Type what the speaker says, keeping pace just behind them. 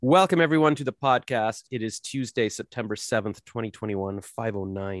Welcome everyone to the podcast. It is Tuesday, September 7th, 2021,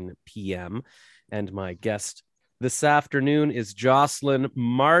 5:09 p.m. And my guest this afternoon is Jocelyn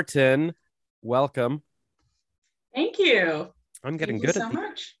Martin. Welcome. Thank you. I'm getting Thank you good so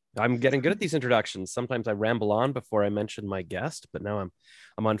much. I'm getting good at these introductions. Sometimes I ramble on before I mention my guest, but now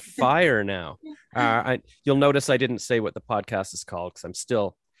I'm on fire now. You'll notice I didn't say what the podcast is called because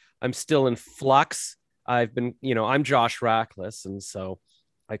I'm still in flux. I've been, I'm Josh Rackless, and so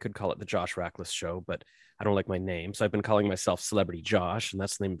I could call it the Josh Rackless Show, but I don't like my name. So I've been calling myself Celebrity Josh, and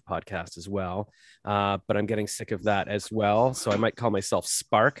that's the name of the podcast as well. But I'm getting sick of that as well. So I might call myself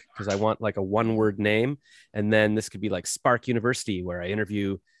Spark because I want like a one-word name. And then this could be like Spark University, where I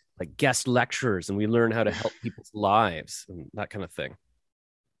interview like guest lecturers and we learn how to help people's lives and that kind of thing.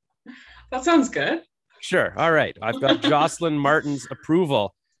 That sounds good. Sure. All right. I've got Jocelyn Martin's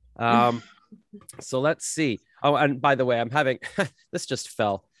approval. So let's see. Oh, and by the way, I'm having this just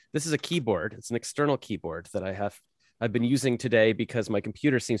fell. This is a keyboard. It's an external keyboard that I've been using today because my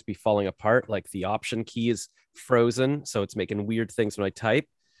computer seems to be falling apart. Like the option key is frozen, so it's making weird things when I type.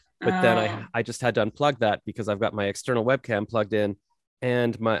 But then I just had to unplug that because I've got my external webcam plugged in,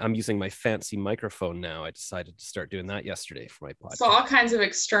 and I'm using my fancy microphone now. I decided to start doing that yesterday for my podcast. So all kinds of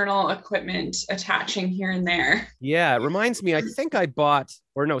external equipment attaching here and there. Yeah, it reminds me, I think I bought,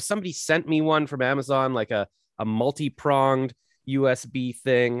 or no, somebody sent me one from Amazon, like a multi-pronged USB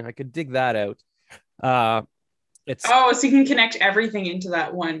thing. I could dig that out. So you can connect everything into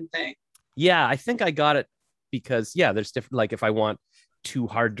that one thing. Yeah, I think I got it because, there's different, like if I want 2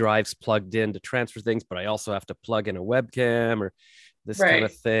 hard drives plugged in to transfer things, but I also have to plug in a webcam or this kind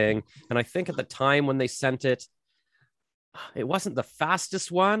of thing. And I think at the time when they sent it, it wasn't the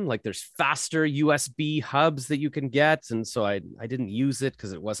fastest one. Like there's faster USB hubs that you can get. And so I didn't use it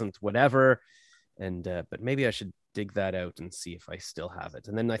because it wasn't whatever. And but maybe I should dig that out and see if I still have it.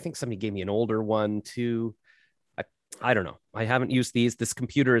 And then I think somebody gave me an older one too. I don't know. I haven't used these. This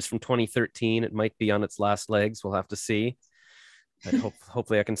computer is from 2013. It might be on its last legs. We'll have to see. But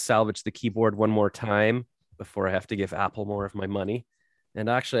hopefully I can salvage the keyboard one more time before I have to give Apple more of my money. And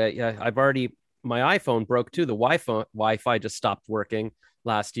actually, I've already, my iPhone broke too. The Wi-Fi just stopped working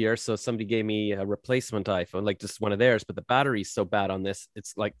last year. So somebody gave me a replacement iPhone, like just one of theirs, but the battery's so bad on this.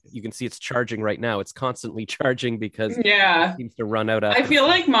 It's like, you can see it's charging right now. It's constantly charging because it seems to run out. I feel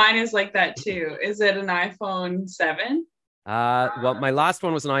like mine is like that too. Is it an iPhone 7? Well, my last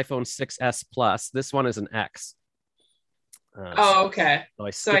one was an iPhone 6S Plus. This one is an X. Okay.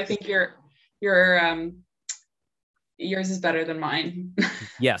 So I think yours is better than mine.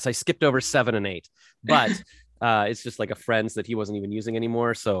 Yes, I skipped over 7 and 8, but it's just like a friend's that he wasn't even using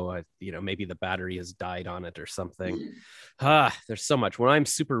anymore. So, maybe the battery has died on it or something. There's so much. When I'm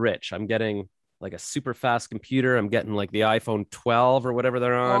super rich, I'm getting like a super fast computer. I'm getting like the iPhone 12 or whatever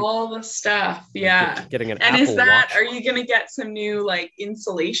they're on. All the stuff. Yeah. Getting an and Apple Watch. Are you going to get some new like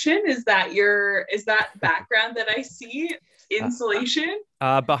insulation? Is that background that I see? Insulation?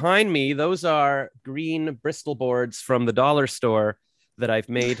 Behind me, those are green Bristol boards from the dollar store that I've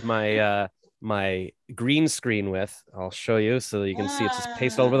made my my green screen with. I'll show you so that you can see it's just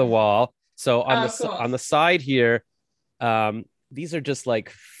pasted all over the wall. So on the side here, these are just like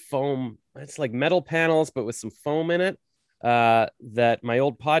foam. It's like metal panels, but with some foam in it that my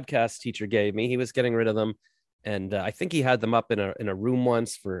old podcast teacher gave me. He was getting rid of them. And I think he had them up in a room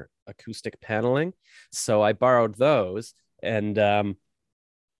once for acoustic paneling. So I borrowed those. And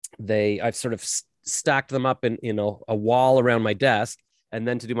I've sort of stacked them up in a wall around my desk. And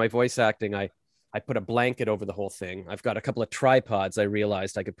then to do my voice acting, I put a blanket over the whole thing. I've got a couple of tripods I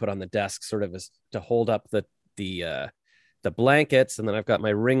realized I could put on the desk sort of as to hold up the blankets. And then I've got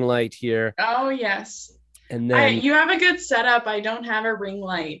my ring light here. Oh, yes. And then you have a good setup. I don't have a ring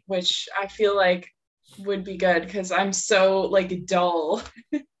light, which I feel like would be good because I'm so like dull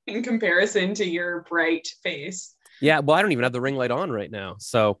in comparison to your bright face. Yeah, well, I don't even have the ring light on right now.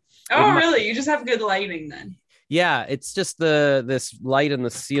 So really? You just have good lighting then? Yeah, it's just this light in the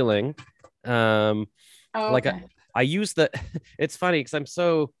ceiling. Okay. I use it's funny because I'm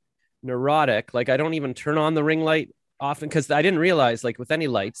so neurotic. Like I don't even turn on the ring light often because I didn't realize like with any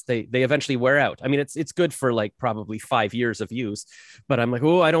lights, they eventually wear out. I mean, it's good for like probably 5 years of use, but I'm like,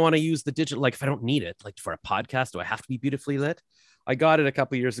 I don't want to use the digital. Like if I don't need it, like for a podcast, do I have to be beautifully lit? I got it a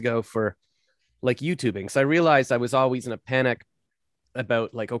couple of years ago for like YouTubing. So I realized I was always in a panic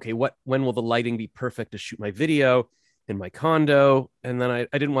about like, okay, when will the lighting be perfect to shoot my video in my condo? And then I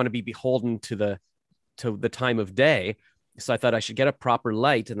didn't want to be beholden to the time of day. So I thought I should get a proper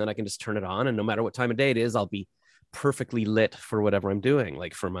light and then I can just turn it on. And no matter what time of day it is, I'll be perfectly lit for whatever I'm doing,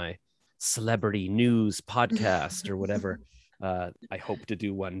 like for my celebrity news podcast or whatever. I hope to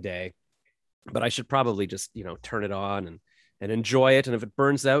do one day. But I should probably just, turn it on and enjoy it. And if it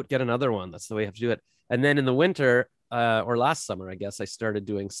burns out, get another one. That's the way you have to do it. And then in the winter, or last summer, I guess, I started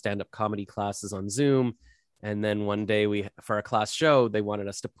doing stand-up comedy classes on Zoom. And then one day for our class show, they wanted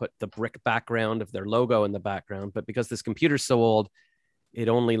us to put the brick background of their logo in the background. But because this computer's so old, it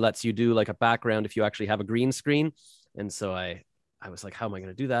only lets you do like a background if you actually have a green screen. And so I was like, how am I going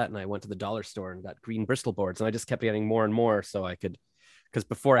to do that? And I went to the dollar store and got green Bristol boards, and I just kept getting more and more so I could, because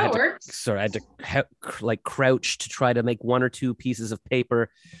before I had to like crouch to try to make one or two pieces of paper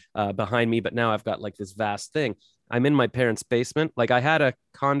behind me. But now I've got like this vast thing. I'm in my parents' basement. Like I had a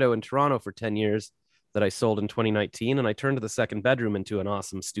condo in Toronto for 10 years that I sold in 2019. And I turned the second bedroom into an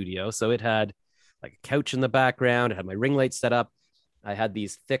awesome studio. So it had like a couch in the background. It had my ring light set up. I had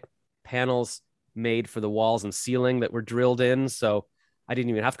these thick panels made for the walls and ceiling that were drilled in. So I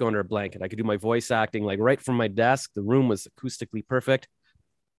didn't even have to go under a blanket. I could do my voice acting like right from my desk. The room was acoustically perfect.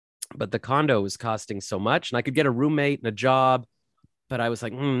 But the condo was costing so much, and I could get a roommate and a job. But I was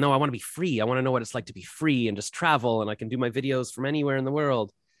like, no, I want to be free. I want to know what it's like to be free and just travel. And I can do my videos from anywhere in the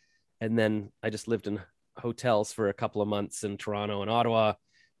world. And then I just lived in hotels for a couple of months in Toronto and Ottawa.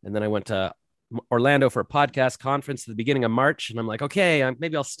 And then I went to Orlando for a podcast conference at the beginning of March. And I'm like, okay,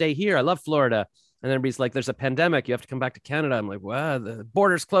 maybe I'll stay here. I love Florida. And then everybody's like, there's a pandemic. You have to come back to Canada. I'm like, well, the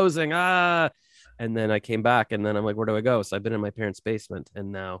border's closing. And then I came back, and then I'm like, where do I go? So I've been in my parents' basement,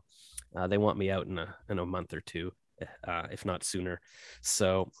 and now they want me out in a month or two, if not sooner.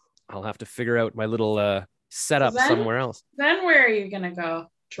 So I'll have to figure out my little setup somewhere else. Then where are you going to go?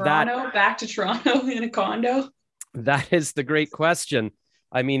 Toronto, back to Toronto in a condo? That is the great question.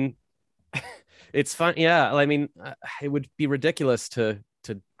 I mean, it's fun. Yeah. I mean, it would be ridiculous to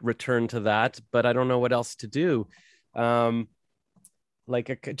return to that, but I don't know what else to do.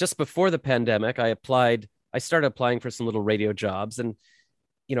 Just before the pandemic, I started applying for some little radio jobs, and,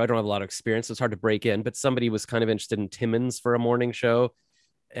 I don't have a lot of experience. So it's hard to break in, but somebody was kind of interested in Timmins for a morning show.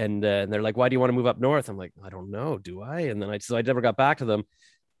 And they're like, why do you want to move up north? I'm like, I don't know. Do I? And then I never got back to them,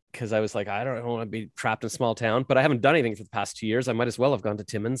 because I was like, I don't want to be trapped in a small town, but I haven't done anything for the past 2 years. I might as well have gone to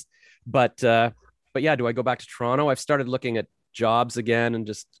Timmins. But yeah, do I go back to Toronto? I've started looking at jobs again, and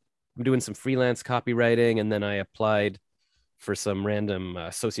I'm doing some freelance copywriting. And then I applied for some random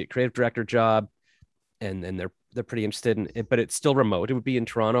associate creative director job. And they're pretty interested in it, but it's still remote. It would be in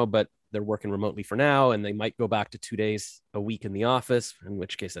Toronto, but they're working remotely for now. And they might go back to 2 days a week in the office, in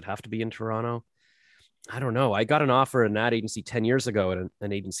which case it'd have to be in Toronto. I don't know. I got an offer in an ad agency 10 years ago at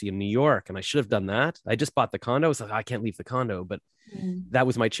an agency in New York, and I should have done that. I just bought the condo. So I can't leave the condo, but that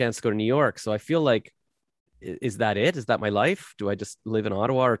was my chance to go to New York. So I feel like, is that it? Is that my life? Do I just live in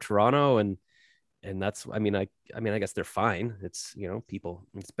Ottawa or Toronto? And that's, I mean, I guess they're fine. It's, people,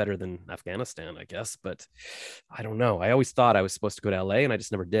 it's better than Afghanistan, I guess, but I don't know. I always thought I was supposed to go to LA, and I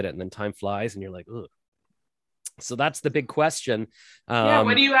just never did it. And then time flies, and you're like, ugh. So that's the big question.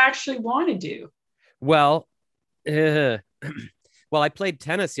 What do you actually want to do? Well, I played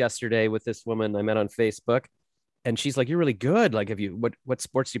tennis yesterday with this woman I met on Facebook, and she's like, you're really good. Like, what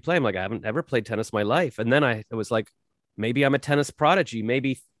sports do you play? I'm like, I haven't ever played tennis in my life. And then it was like, maybe I'm a tennis prodigy.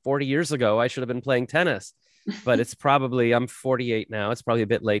 Maybe 40 years ago, I should have been playing tennis, but I'm 48 now. It's probably a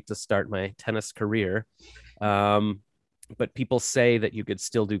bit late to start my tennis career. But people say that you could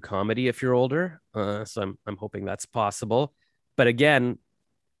still do comedy if you're older. So I'm hoping that's possible. But again,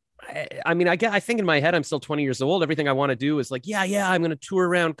 I think in my head, I'm still 20 years old. Everything I want to do is like, yeah, I'm going to tour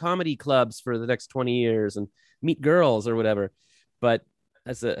around comedy clubs for the next 20 years and meet girls or whatever. But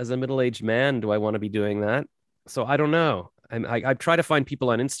as a middle-aged man, do I want to be doing that? So I don't know. I try to find people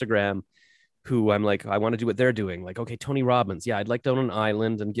on Instagram who I'm like, I want to do what they're doing. Like, okay, Tony Robbins. Yeah, I'd like to own an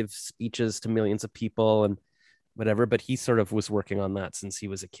island and give speeches to millions of people and whatever. But he sort of was working on that since he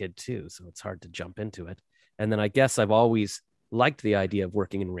was a kid too. So it's hard to jump into it. And then I guess I've always liked the idea of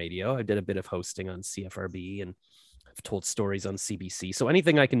working in radio. I did a bit of hosting on CFRB, and I've told stories on CBC. So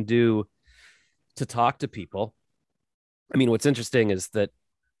anything I can do to talk to people. I mean, what's interesting is that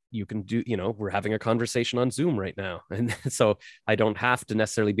you can do, we're having a conversation on Zoom right now. And so I don't have to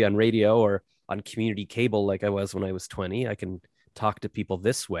necessarily be on radio or on community cable like I was when I was 20. I can talk to people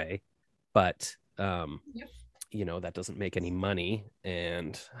this way, but, that doesn't make any money.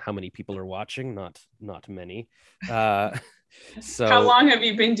 And how many people are watching? Not many. So how long have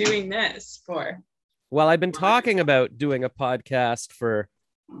you been doing this for? Well, I've been talking about doing a podcast for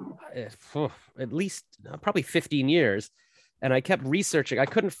at least probably 15 years. And I kept researching. I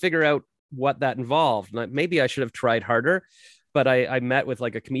couldn't figure out what that involved. Maybe I should have tried harder, but I met with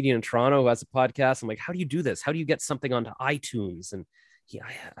like a comedian in Toronto who has a podcast. I'm like, how do you do this? How do you get something onto iTunes? And yeah,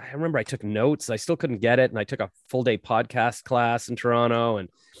 I remember I took notes. I still couldn't get it. And I took a full day podcast class in Toronto and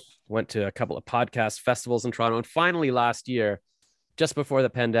went to a couple of podcast festivals in Toronto. And finally last year, just before the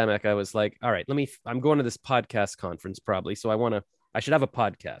pandemic, I was like, all right, I'm going to this podcast conference probably. So I should have a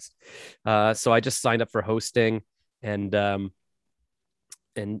podcast. So I just signed up for hosting and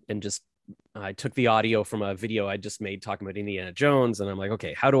just I took the audio from a video I just made talking about Indiana Jones. And I'm like,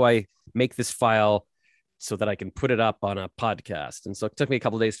 okay, how do I make this file so that I can put it up on a podcast? And so it took me a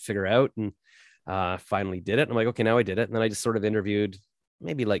couple of days to figure out, and finally did it. I'm like, okay, now I did it. And then I just sort of interviewed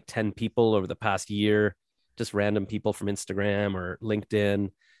maybe like 10 people over the past year, just random people from Instagram or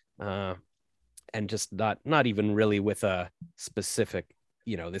LinkedIn, and just not even really with a specific,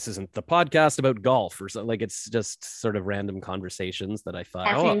 this isn't the podcast about golf or something. Like, it's just sort of random conversations that I thought,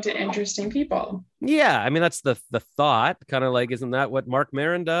 talking to interesting people. Yeah, I mean, that's the thought, kind of like, isn't that what Mark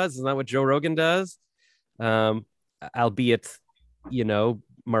Maron does? Isn't that what Joe Rogan does? Albeit,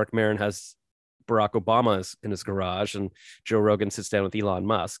 Mark Maron has Barack Obama in his garage and Joe Rogan sits down with Elon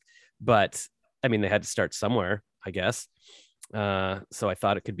Musk. But I mean, they had to start somewhere, I guess. So I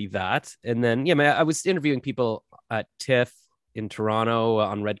thought it could be that. And then, I was interviewing people at TIFF in Toronto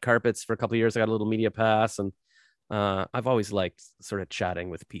on red carpets for a couple of years. I got a little media pass, and I've always liked sort of chatting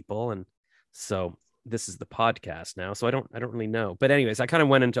with people. And so this is the podcast now. So I don't really know. But anyways, I kind of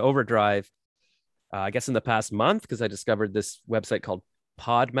went into overdrive, I guess in the past month, because I discovered this website called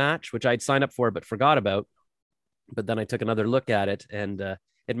Podmatch, which I'd signed up for but forgot about. But then I took another look at it, and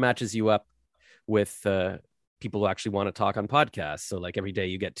it matches you up with people who actually want to talk on podcasts. So like every day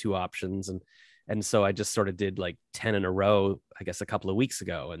you get 2 options, and so I just sort of did like 10 in a row, I guess a couple of weeks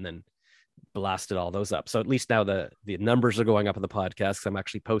ago, and then blasted all those up. So at least now the numbers are going up on the podcast because I'm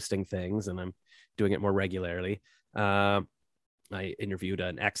actually posting things and I'm doing it more regularly. I interviewed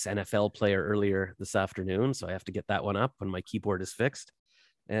an ex-NFL player earlier this afternoon, so I have to get that one up when my keyboard is fixed.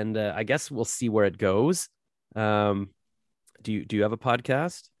 And I guess we'll see where it goes. Do you have a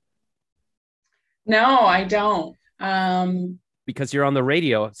podcast? No, I don't. Because you're on the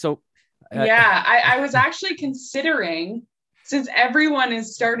radio. So yeah, I was actually considering, since everyone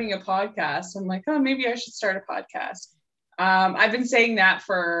is starting a podcast, I'm like, oh, maybe I should start a podcast. I've been saying that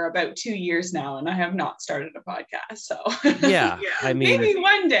for about 2 years now, and I have not started a podcast. So yeah, I mean, maybe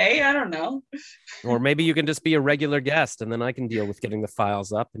one day, I don't know. Or maybe you can just be a regular guest, and then I can deal with getting the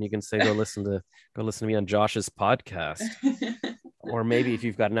files up, and you can say, go listen to me on Josh's podcast. Or maybe if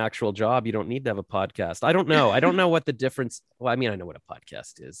you've got an actual job, you don't need to have a podcast. I don't know. I don't know what the difference. Well, I mean, I know what a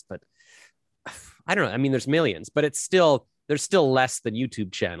podcast is, but I don't know. I mean, there's millions, but there's still less than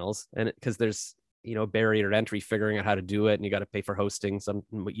YouTube channels, and because there's barrier to entry figuring out how to do it, and you got to pay for hosting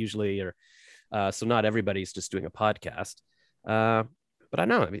usually, or so not everybody's just doing a podcast. But I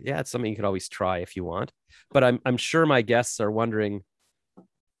know, I mean, yeah, it's something you could always try if you want. But I'm sure my guests are wondering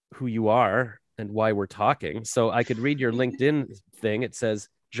who you are and why we're talking. So I could read your LinkedIn thing. It says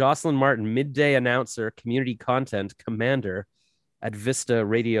Jocelyn Martin, midday announcer, community content commander at Vista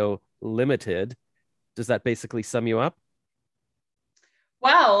Radio Limited. Does that basically sum you up?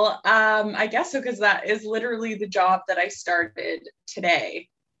 Well, I guess so, because that is literally the job that I started today.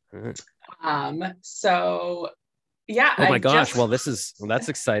 So yeah. Oh my gosh. Well, that's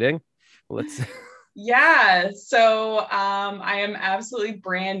exciting. Let's. Yeah. So I am absolutely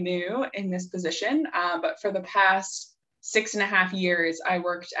brand new in this position. But for the past 6.5 years, I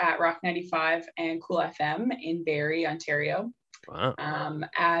worked at Rock 95 and Cool FM in Barrie, Ontario. Wow.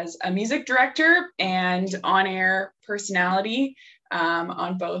 As a music director and on-air personality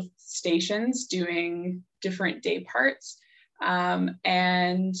on both stations, doing different day parts,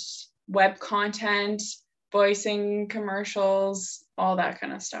 and web content, voicing commercials, all that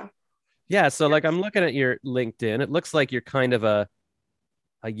kind of stuff. Yeah, so like I'm looking at your LinkedIn. It looks like you're kind of a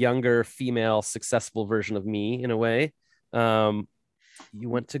younger female successful version of me in a way. You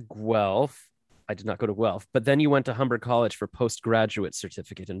went to Guelph. I did not go to Guelph, but then you went to Humber College for postgraduate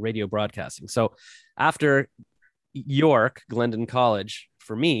certificate in radio broadcasting. So after York, Glendon College,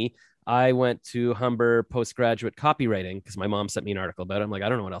 for me, I went to Humber postgraduate copywriting because my mom sent me an article about it. I'm like, I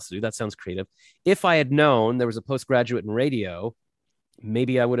don't know what else to do. That sounds creative. If I had known there was a postgraduate in radio,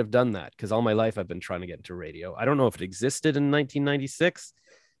 maybe I would have done that, because all my life I've been trying to get into radio. I don't know if it existed in 1996,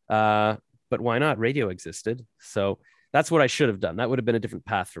 but why not? Radio existed. So that's what I should have done. That would have been a different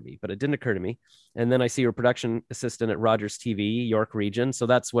path for me, but it didn't occur to me. And then I see you're a production assistant at Rogers TV, York Region. So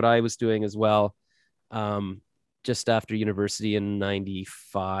that's what I was doing as well. Just after university in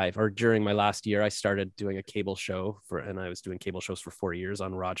 95, or during my last year, I started doing a cable show and I was doing cable shows for 4 years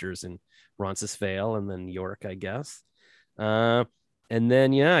on Rogers in Roncesvalles and then York, I guess. And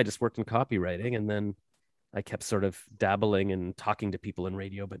then, yeah, I just worked in copywriting, and then I kept sort of dabbling and talking to people in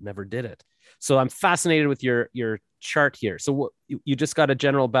radio, but never did it. So I'm fascinated with your chart here. So you just got a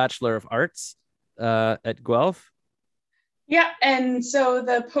general Bachelor of Arts at Guelph? Yeah, and so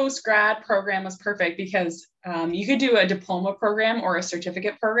the post-grad program was perfect because you could do a diploma program or a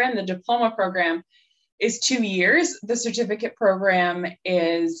certificate program. The diploma program is 2 years. The certificate program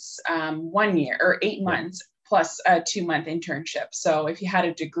is 1 year or 8 months plus a 2-month internship. So if you had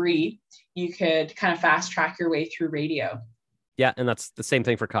a degree, you could kind of fast track your way through radio. Yeah, and that's the same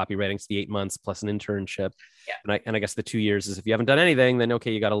thing for copywriting. It's the 8 months plus an internship. Yeah. And I guess the 2 years is if you haven't done anything, then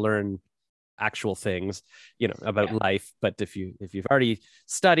okay, you got to learn actual things, about life. But if you've already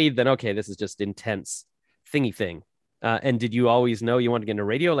studied, then okay, this is just intense thingy thing. And did you always know you wanted to get into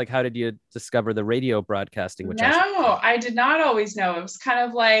radio? Like, how did you discover the radio broadcasting? No, I did not always know. It was kind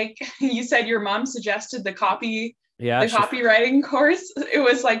of like you said, your mom suggested the copywriting course. It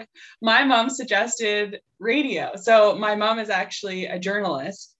was like my mom suggested radio. So my mom is actually a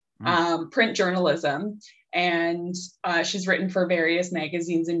journalist, print journalism, and she's written for various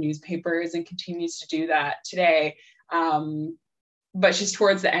magazines and newspapers and continues to do that today. But she's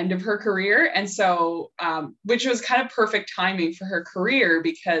towards the end of her career. And so, which was kind of perfect timing for her career,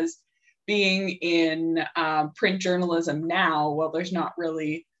 because being in print journalism now, well, there's not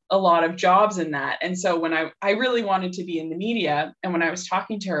really a lot of jobs in that. And so when I really wanted to be in the media, and when I was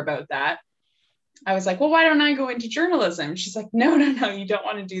talking to her about that, I was like, well, why don't I go into journalism? She's like, no, you don't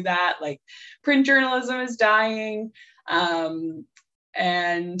want to do that. Like, print journalism is dying.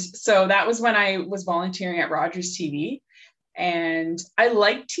 And so that was when I was volunteering at Rogers TV. And I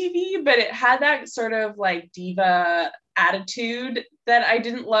liked TV, but it had that sort of like diva attitude that I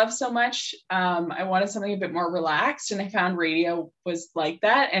didn't love so much. I wanted something a bit more relaxed, and I found radio was like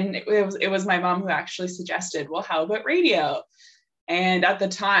that. And it was my mom who actually suggested, well, how about radio? And at the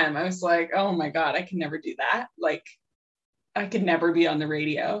time I was like, oh my God, I can never do that. Like, I could never be on the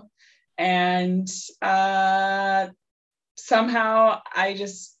radio. And somehow I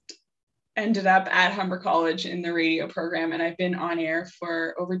just ended up at Humber College in the radio program, and I've been on air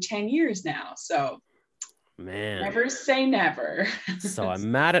for over 10 years now. So man, never say never. So I'm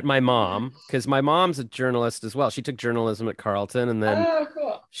mad at my mom because my mom's a journalist as well. She took journalism at Carleton, and then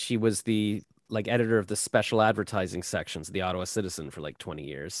cool. She was the editor of the special advertising sections of the Ottawa Citizen for like 20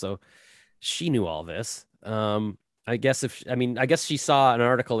 years. So she knew all this. I guess she saw an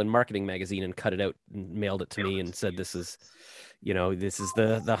article in Marketing Magazine and cut it out and mailed it to me and said, this is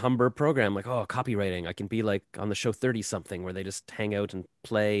the Humber program. Like, oh, copywriting. I can be like on the show 30 something where they just hang out and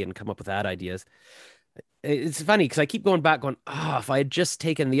play and come up with ad ideas. It's funny because I keep going back if I had just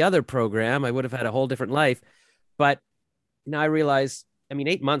taken the other program, I would have had a whole different life. But now I realize,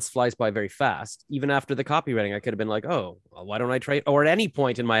 8 months flies by very fast. Even after the copywriting, I could have been like, oh, well, why don't I try? Or at any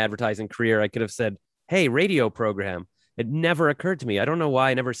point in my advertising career, I could have said, hey, radio program. It never occurred to me. I don't know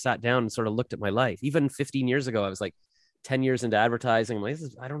why I never sat down and sort of looked at my life. Even 15 years ago, I was like 10 years into advertising. I'm like,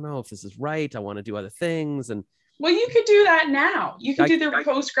 I don't know if this is right. I want to do other things. And well, you could do that now. You could do the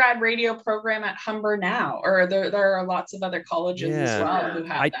post-grad radio program at Humber now, or there are lots of other colleges as well who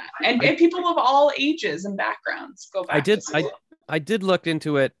have that. And people of all ages and backgrounds go back to school. I did look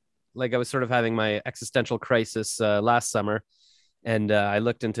into it. Like, I was sort of having my existential crisis last summer, and I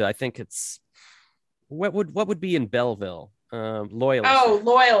looked into, I think it's, what would be in Belleville? Loyalist. Oh,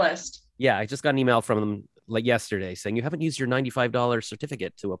 Loyalist. Yeah, I just got an email from them like yesterday saying you haven't used your $95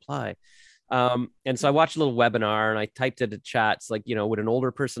 certificate to apply. And so I watched a little webinar and I typed into chats like, would an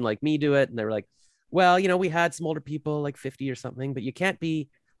older person like me do it? And they were like, well, we had some older people like 50 or something, but you can't be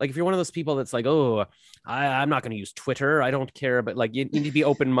like, if you're one of those people that's like, oh, I'm not going to use Twitter, I don't care, but like you need to be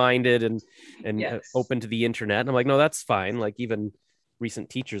open-minded and yes, open to the internet. And I'm like, no, that's fine. Like, even recent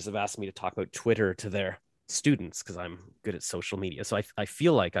teachers have asked me to talk about Twitter to their students because I'm good at social media. So I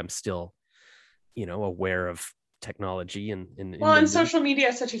feel like I'm still, aware of technology and social media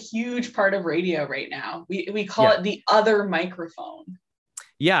is such a huge part of radio right now. We call it the other microphone.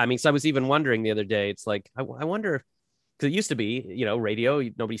 Yeah, so I was even wondering the other day, it's like I wonder, because it used to be radio,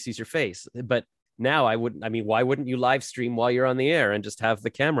 nobody sees your face, but now why wouldn't you live stream while you're on the air and just have the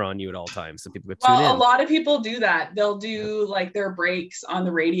camera on you at all times so people could tune in? A lot of people do that. They'll do like their breaks on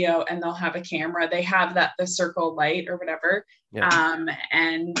the radio and they'll have a camera. They have the circle light or whatever. Yeah.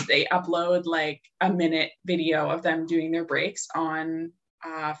 And they upload like a minute video of them doing their breaks on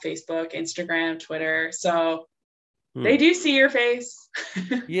Facebook, Instagram, Twitter. So they do see your face.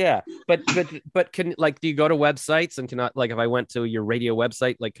 Yeah, but can, like, do you go to websites and cannot, like, if I went to your radio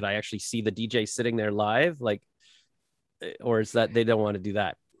website, like, could I actually see the DJ sitting there live, like, or is that they don't want to do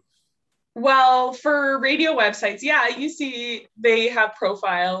that? Well, for radio websites, yeah, you see they have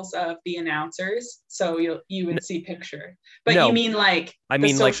profiles of the announcers, so you would see picture. But you No, mean like I the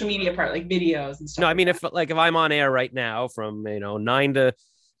mean like social media part, like videos and stuff no, I like mean that? if I'm on air right now from 9 to,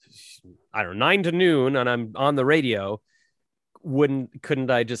 I don't know, 9 to noon, and I'm on the radio, couldn't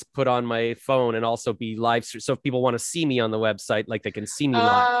I just put on my phone and also be live? So if people want to see me on the website, like they can see me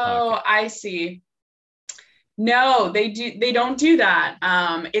live talking. Oh, I see. No, they don't do that.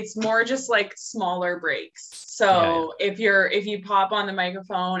 It's more just like smaller breaks. Yeah, yeah, So if you pop on the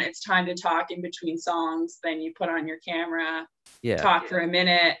microphone, it's time to talk in between songs, then you put on your camera, yeah, talk for a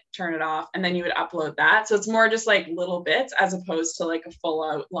minute, turn it off, and then you would upload that. So it's more just like little bits as opposed to like a full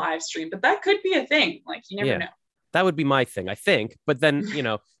out live stream. But that could be a thing. Like you never yeah. know. That would be my thing, I think. But then,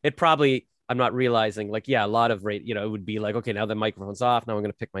 it probably, I'm not realizing, like, yeah, a lot of rate, it would be like, okay, now the microphone's off. Now I'm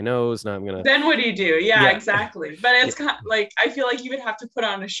going to pick my nose. Now I'm going to, Then what do you do? Yeah, yeah, exactly. But yeah. it's kind of like I feel like you would have to put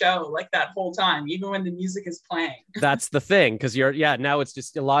on a show like that whole time, even when the music is playing. That's the thing. Cause now it's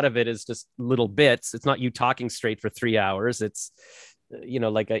just a lot of it is just little bits. It's not you talking straight for 3 hours. It's,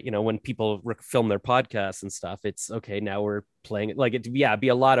 when people film their podcasts and stuff, it's okay. Now we're playing it, like it'd be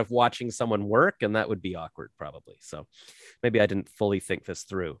a lot of watching someone work, and that would be awkward probably. So maybe I didn't fully think this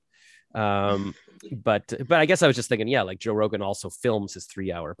through. But I guess I was just thinking, yeah, like Joe Rogan also films his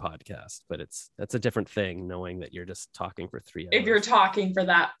 3 hour podcast, but that's a different thing, knowing that you're just talking for 3 hours. If you're talking for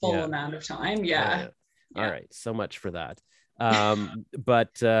that full amount of time, yeah. All right, so much for that.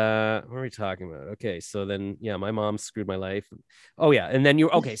 But what are we talking about? Okay, so then my mom screwed my life. Oh yeah, and then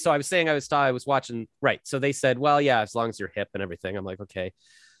okay. So I was saying I was watching, right. So they said, well, yeah, as long as you're hip and everything. I'm like, okay,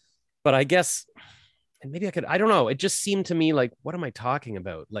 but I guess, and maybe I don't know. It just seemed to me like, what am I talking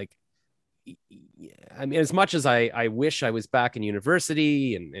about? Like, I mean, as much as I wish I was back in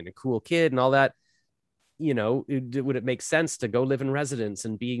university and a cool kid and all that, would it make sense to go live in residence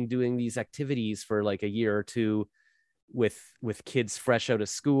and doing these activities for like a year or two with kids fresh out of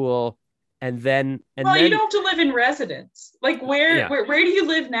school, and then you don't have to live in residence. Like where do you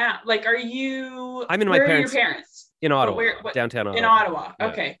live now? Like I'm in my where parents, are your parents? in Ottawa, downtown Ottawa. In Ottawa. Yeah.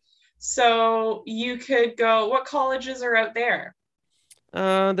 Okay. So you could go, what colleges are out there?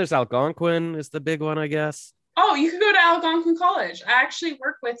 There's Algonquin is the big one, I guess. Oh, you could go to Algonquin College. I actually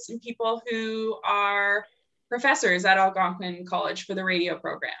work with some people who are professors at Algonquin College for the radio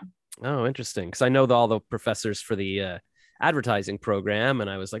program. Oh, interesting. Because I know all the professors for the advertising program, and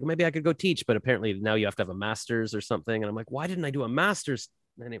I was like, maybe I could go teach, but apparently now you have to have a master's or something. And I'm like, why didn't I do a master's?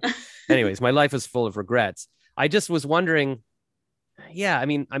 Anyways, my life is full of regrets. I just was wondering, yeah, I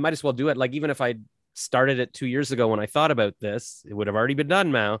mean, I might as well do it. Like, even if I started it 2 years ago when I thought about this, it would have already been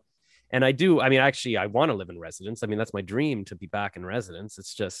done now. And I mean, actually, I want to live in residence. I mean, that's my dream, to be back in residence.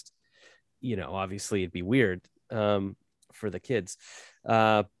 It's just, obviously it'd be weird for the kids.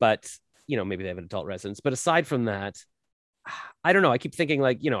 But, maybe they have an adult residence. But aside from that, I don't know. I keep thinking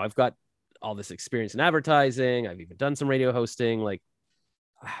like, I've got all this experience in advertising. I've even done some radio hosting. Like,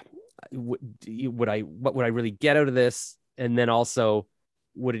 what would I really get out of this? And then also,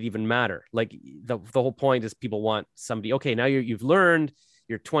 would it even matter? Like the whole point is people want somebody, okay, now you've learned,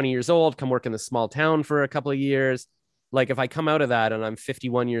 you're 20 years old, come work in the small town for a couple of years. Like if I come out of that and I'm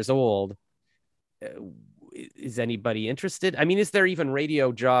 51 years old, is anybody interested? I mean, is there even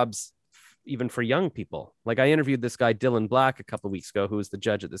radio jobs even for young people? Like I interviewed this guy, Dylan Black, a couple of weeks ago, who was the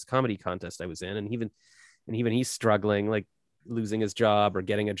judge at this comedy contest I was in. And even he's struggling, like losing his job or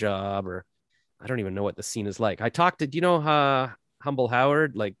getting a job, or I don't even know what the scene is like. I talked to, do you know, Humble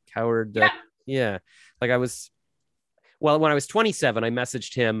Howard, like Howard? Yeah. Like when I was 27, I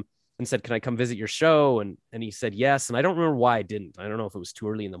messaged him and said, can I come visit your show? And he said, yes. And I don't remember why I didn't. I don't know if it was too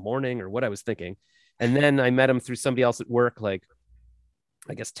early in the morning or what I was thinking. And then I met him through somebody else at work, like,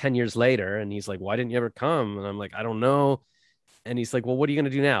 I guess 10 years later. And he's like, why didn't you ever come? And I'm like, I don't know. And he's like, well, what are you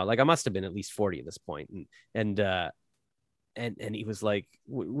going to do now? Like, I must've been at least 40 at this point. And he was like,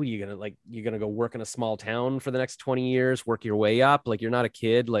 what are you going to, like, you're going to go work in a small town for the next 20 years, work your way up. Like, you're not a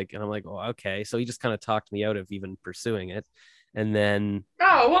kid. Like, and I'm like, oh, okay. So he just kind of talked me out of even pursuing it. And then,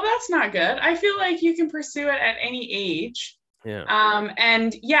 oh, well, that's not good. I feel like you can pursue it at any age. Yeah.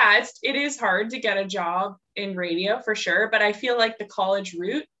 And yeah, it is hard to get a job in radio for sure. But I feel like the college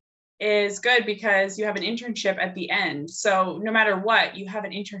route is good because you have an internship at the end. So no matter what, you have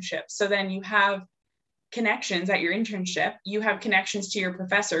an internship. So then you have connections at your internship. You have connections to your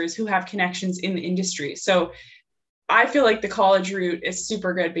professors who have connections in the industry. So I feel like the college route is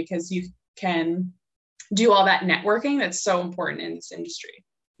super good because you can do all that networking that's so important in this industry.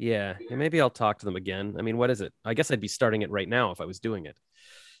 Yeah, maybe I'll talk to them again. I mean, what is it? I guess I'd be starting it right now if I was doing it.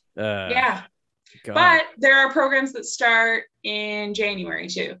 Yeah. God. But there are programs that start in January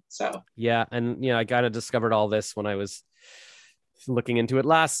too. So yeah, and I kind of discovered all this when I was looking into it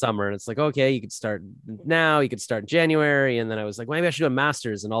last summer, and it's like, okay, you could start now, you could start in January, and then I was like, well, maybe I should do a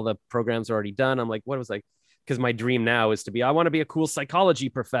master's, and all the programs are already done. I'm like, what was like, because my dream now is I want to be a cool psychology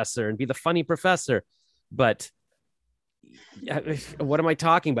professor and be the funny professor, but what am I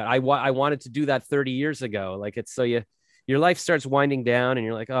talking about? I wanted to do that 30 years ago. Like, it's so your life starts winding down, and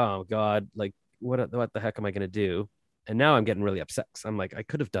you're like, oh God, like what the heck am I going to do? And now I'm getting really upset. I'm like, I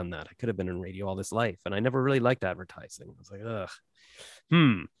could have done that. I could have been in radio all this life. And I never really liked advertising. I was like, ugh.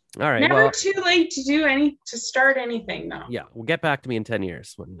 All right. Never too late to start anything though. Yeah. Well, get back to me in 10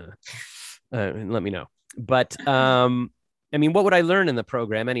 years and let me know. But I mean, what would I learn in the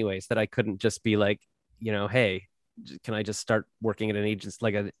program anyways, that I couldn't just be like, hey, can I just start working at an agency,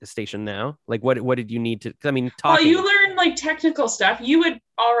 like a station now? Like, what did you need to, I mean, talking. Well, you learn like technical stuff. You would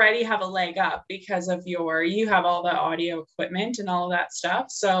already have a leg up because of you have all the audio equipment and all of that stuff.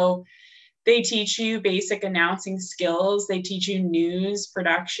 So they teach you basic announcing skills. They teach you news,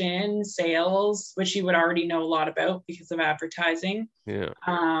 production, sales, which you would already know a lot about because of advertising. Yeah.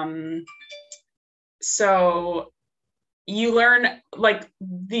 So you learn like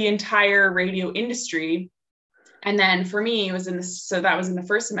the entire radio industry. And then for me, it was that was in the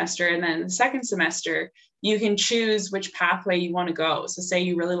first semester. And then the second semester, you can choose which pathway you want to go. So say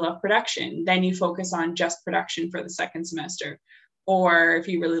you really love production, then you focus on just production for the second semester. Or if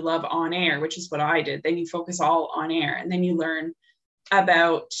you really love on air, which is what I did, then you focus all on air. And then you learn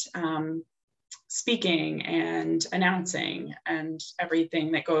about speaking and announcing and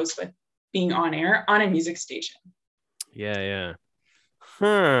everything that goes with being on air on a music station. Yeah.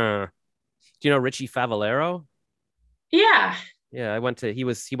 Huh. Do you know Richie Favalero? Yeah. Yeah, he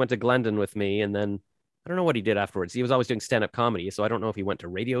went to Glendon with me, and then I don't know what he did afterwards. He was always doing stand-up comedy, so I don't know if he went to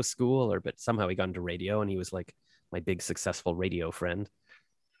radio school but somehow he got into radio, and he was like my big successful radio friend.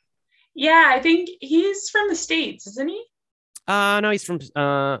 Yeah, I think he's from the States, isn't he? No, he's from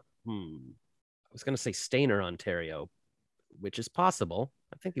I was gonna say Stayner, Ontario, which is possible.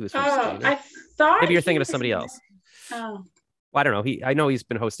 I think he was from Stayner. I thought maybe you're thinking of somebody else. Oh. Well, I don't know. I know he's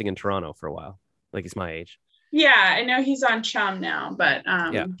been hosting in Toronto for a while. Like, he's my age. Yeah, I know he's on Chum now, but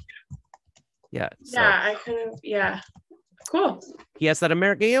yeah. So. Yeah, I could have. Yeah, cool. He has that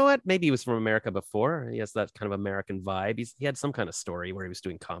American. You know what? Maybe he was from America before. He has that kind of American vibe. He had some kind of story where he was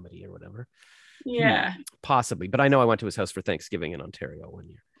doing comedy or whatever. Yeah, possibly. But I know I went to his house for Thanksgiving in Ontario one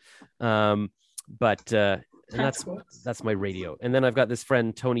year. But and that's my radio. And then I've got this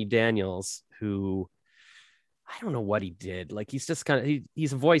friend Tony Daniels, who I don't know what he did. Like, he's just kind of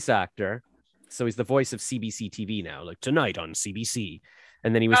he's a voice actor. So he's the voice of CBC TV now, like tonight on CBC.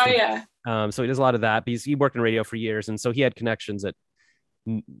 And then he was, so he does a lot of that. But he worked in radio for years. And so he had connections at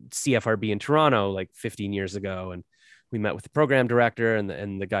CFRB in Toronto, like 15 years ago. And we met with the program director,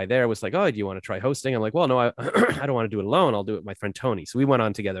 and the guy there was like, oh, do you want to try hosting? I'm like, well, no, I don't want to do it alone. I'll do it with my friend Tony. So we went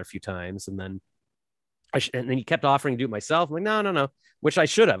on together a few times, and then and then he kept offering to do it myself. I'm like, no, which I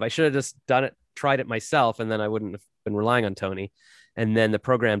should have just done it, tried it myself. And then I wouldn't have been relying on Tony. And then the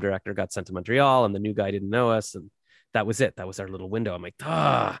program director got sent to Montreal, and the new guy didn't know us. And that was it. That was our little window. I'm like,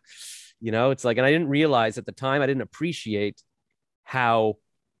 it's like, and I didn't realize at the time, I didn't appreciate how,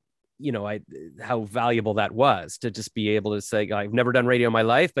 how valuable that was, to just be able to say, I've never done radio in my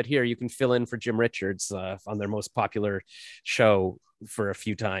life, but here you can fill in for Jim Richards on their most popular show for a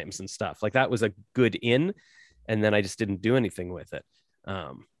few times and stuff. Like, that was a good in. And then I just didn't do anything with it.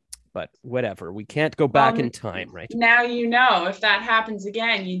 But whatever, we can't go back in time, right? Now, if that happens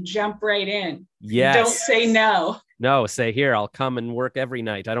again, you jump right in. Yes. Don't say no. No, say, here, I'll come and work every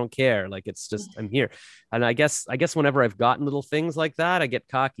night. I don't care. Like, it's just, I'm here. And I guess whenever I've gotten little things like that, I get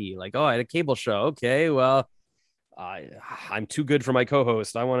cocky. Like, oh, I had a cable show. Okay, well, I'm too good for my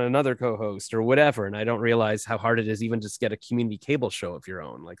co-host. I want another co-host or whatever. And I don't realize how hard it is even just get a community cable show of your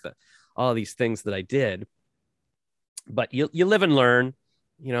own, like all these things that I did. But you live and learn.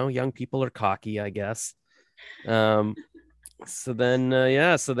 Young people are cocky, I guess. So then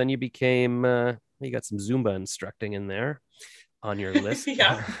you became, you got some Zumba instructing in there on your list.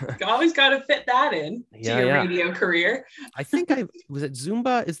 Yeah, you always got to fit that in to your radio career. I think was it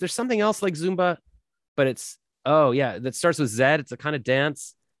Zumba? Is there something else like Zumba? But it's, that starts with Z. It's a kind of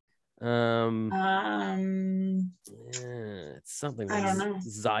dance. It's something like, I don't know.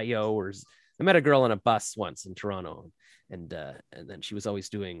 Zio, or I met a girl on a bus once in Toronto. And then she was always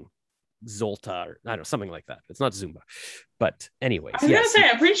doing Zolta, or I don't know, something like that. It's not Zumba, but anyways. I was gonna say,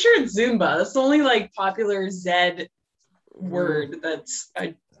 I'm pretty sure it's Zumba. That's the only like popular Z word that's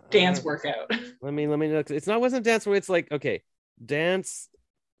a dance workout. Let me look. Wasn't dance where it's like, okay, dance.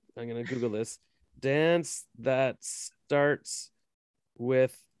 I'm gonna Google this. dance that starts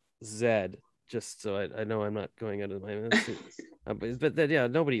with Z. Just so I know I'm not going out of my but then yeah,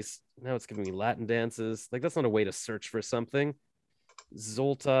 nobody's now it's giving me Latin dances. Like that's not a way to search for something.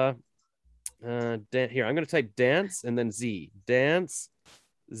 Zolta. Here, I'm gonna type dance and then Z. Dance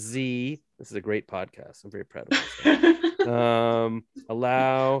Z. This is a great podcast. I'm very proud of myself.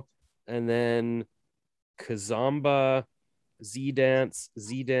 Allow and then Kazamba, Z dance.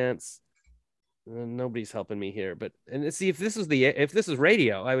 Nobody's helping me here, but and see if this is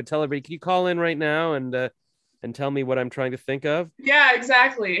radio, I would tell everybody, can you call in right now and tell me what I'm trying to think of? Yeah,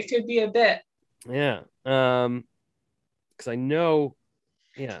 exactly. It could be a bit. Yeah. Because I know,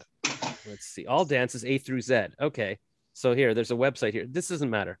 yeah. Let's see. All dances A through Z. Okay. So there's a website here. This doesn't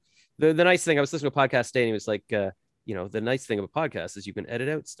matter. The nice thing, I was listening to a podcast today, and it was like, the nice thing of a podcast is you can edit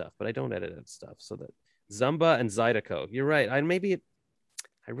out stuff, but I don't edit out stuff. So that Zumba and Zydeco. You're right. I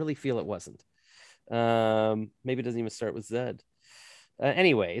really feel it wasn't. Maybe it doesn't even start with Z.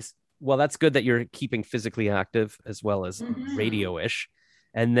 Anyways, well, that's good that you're keeping physically active as well as radio-ish.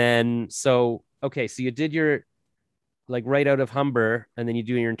 And then, so you did your, like, right out of Humber, and then you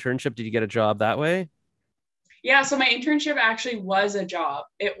do your internship. Did you get a job that way? Yeah, so my internship actually was a job.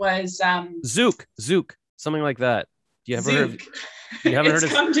 It was Zook, something like that. Do you ever heard of, you haven't heard of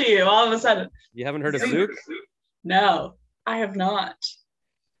come to you all of a sudden? You haven't heard of Zook? No, I have not.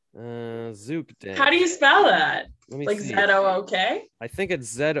 Zouk dance. How do you spell that? Like Z-O-O-K? I think it's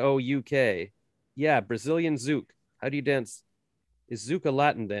Z-O-U-K. Yeah, Brazilian Zouk. How do you dance? Is Zouk a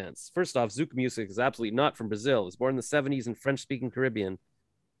Latin dance? First off, Zouk music is absolutely not from Brazil. It was born in the 70s in French-speaking Caribbean.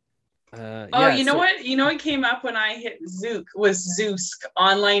 You know what? You know what came up when I hit Zouk was Zoosk,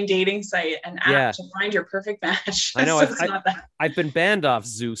 online dating site, an app to find your perfect match. I know. So I've been banned off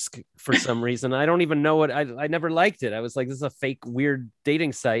Zoosk for some reason. I don't even know what. I never liked it. I was like, this is a fake, weird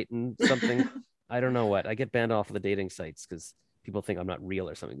dating site and something. I don't know what. I get banned off of the dating sites because people think I'm not real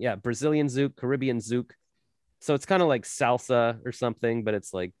or something. Yeah, Brazilian Zouk, Caribbean Zouk. So it's kind of like salsa or something, but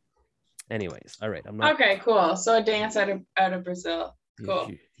it's like, anyways. All right, I'm not. Okay, cool. So a dance out of Brazil.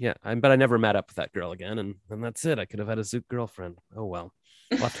 Cool. Yeah, but I never met up with that girl again, and that's it. I could have had a Zouk girlfriend. Oh well.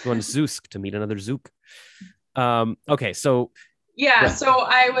 I'll have to go into Zoosk to meet another Zouk. Okay, so yeah, so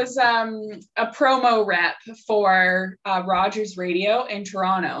I was a promo rep for Rogers Radio in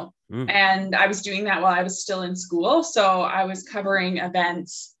Toronto, and I was doing that while I was still in school. So I was covering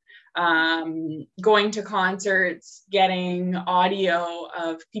events, going to concerts, getting audio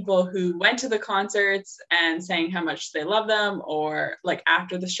of people who went to the concerts and saying how much they love them, or like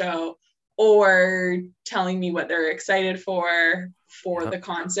after the show, or telling me what they're excited for the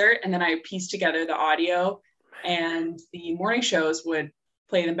concert. And then I pieced together the audio, and the morning shows would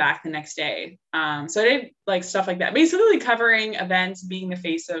play them back the next day. So I did like stuff like that, basically covering events, being the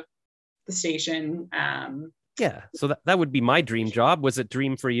face of the station. Yeah, so that would be my dream job. Was it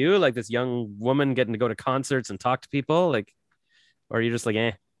dream for you, like this young woman getting to go to concerts and talk to people, like, or are you just like,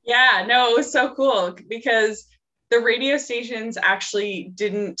 eh? Yeah, no, it was so cool because the radio stations actually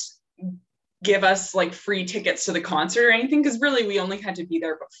didn't give us like free tickets to the concert or anything, because really we only had to be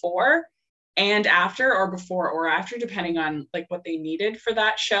there before and after, or before or after, depending on like what they needed for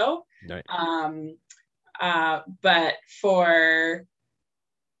that show. Right. But for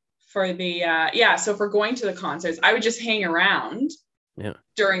the so for going to the concerts, I would just hang around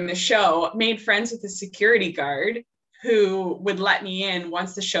during the show, made friends with the security guard who would let me in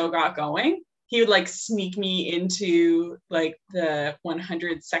once the show got going. He would like sneak me into like the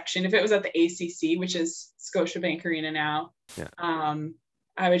 100 section if it was at the ACC, which is Scotiabank Arena now.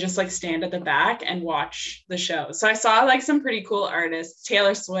 I would just like stand at the back and watch the show. So I saw like some pretty cool artists: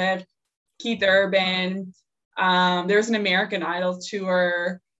 Taylor Swift, Keith Urban, there was an American Idol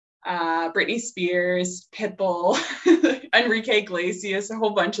tour, Britney Spears, Pitbull, Enrique Iglesias, a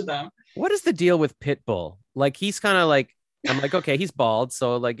whole bunch of them. What is the deal with Pitbull? Like, he's kind of like, I'm like, okay, he's bald,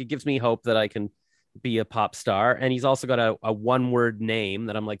 so like it gives me hope that I can be a pop star. And he's also got a one-word name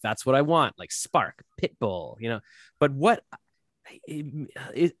that I'm like, that's what I want, like Spark, Pitbull, you know. But what,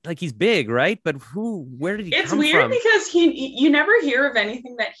 like, he's big, right? But where did he come from? It's weird because you never hear of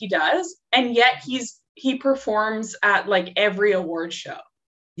anything that he does, and yet he performs at like every award show.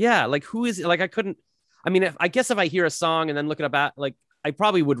 Yeah, like who is, like, I guess if I hear a song and then look it up, like, I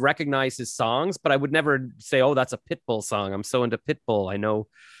probably would recognize his songs, but I would never say, oh, that's a Pitbull song. I'm so into Pitbull. I know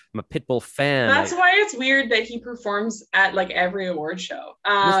I'm a Pitbull fan. That's why it's weird that he performs at like every award show.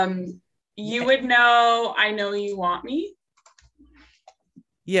 You would know I Know You Want Me.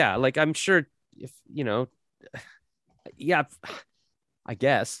 Yeah, like I'm sure if, you know, yeah, I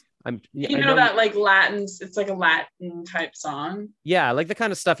guess. You know that like it's like a Latin type song. Yeah, like the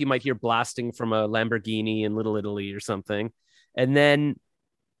kind of stuff you might hear blasting from a Lamborghini in Little Italy or something. And then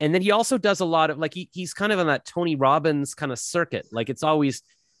he also does a lot of like he's kind of on that Tony Robbins kind of circuit. Like it's always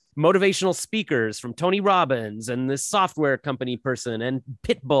motivational speakers from Tony Robbins and this software company person and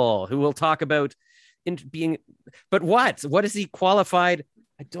Pitbull who will talk about being, but what is he qualified?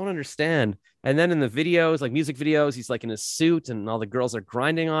 I don't understand. And then in the videos, like music videos, he's like in his suit and all the girls are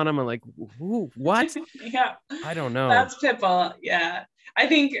grinding on him. I'm like, who, what? Yeah. I don't know. That's Pitbull. Yeah. I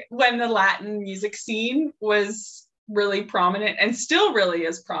think when the Latin music scene was really prominent and still really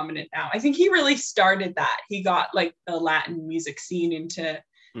is prominent now, I think he really started that. He got like the Latin music scene into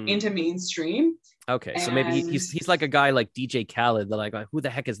mainstream. Okay, so maybe he's like a guy like DJ Khaled. They're like, who the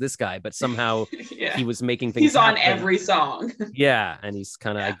heck is this guy? But somehow he was making things. He's on every song. Yeah, and he's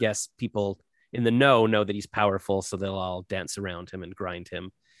kind of, I guess, people in the know that he's powerful, so they'll all dance around him and grind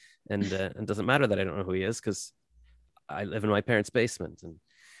him. And it doesn't matter that I don't know who he is because I live in my parents' basement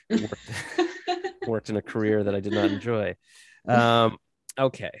and worked in a career that I did not enjoy.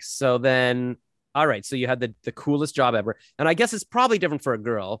 Okay, so then, all right, so you had the coolest job ever, and I guess it's probably different for a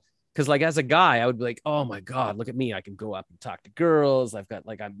girl. Because like as a guy, I would be like, oh my God, look at me. I can go up and talk to girls. I've got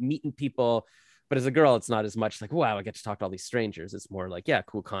like, I'm meeting people. But as a girl, it's not as much like, wow, I get to talk to all these strangers. It's more like, yeah,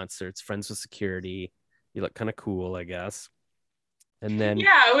 cool concerts, friends with security. You look kind of cool, I guess. And then.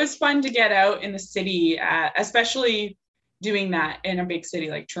 Yeah, it was fun to get out in the city, especially doing that in a big city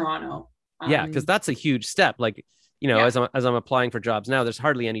like Toronto. Yeah, because that's a huge step. Like, you know, as I'm applying for jobs now, there's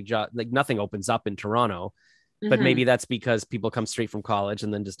hardly any job, like nothing opens up in Toronto. But maybe that's because people come straight from college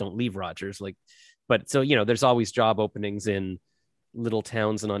and then just don't leave Rogers. Like, but so, you know, there's always job openings in little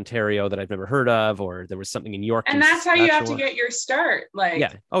towns in Ontario that I've never heard of, or there was something in York. And that's how you have to get your start. Like,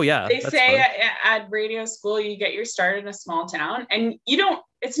 yeah. Oh yeah. They say at radio school, you get your start in a small town, and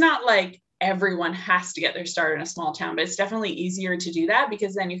it's not like everyone has to get their start in a small town, but it's definitely easier to do that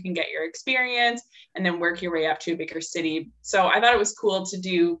because then you can get your experience and then work your way up to a bigger city. So I thought it was cool to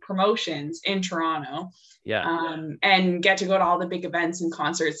do promotions in Toronto. Yeah. And get to go to all the big events and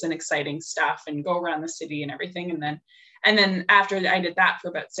concerts and exciting stuff and go around the city and everything. And then after I did that for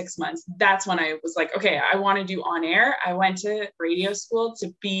about 6 months, that's when I was like, okay, I want to do on air. I went to radio school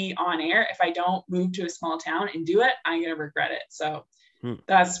to be on air. If I don't move to a small town and do it, I'm going to regret it. So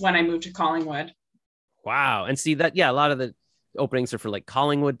that's when I moved to Collingwood. Wow. And see that, yeah, a lot of the openings are for like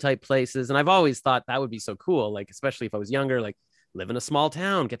Collingwood type places. And I've always thought that would be so cool. Like, especially if I was younger, like live in a small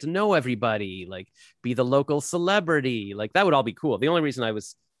town, get to know everybody, like be the local celebrity. Like that would all be cool. The only reason I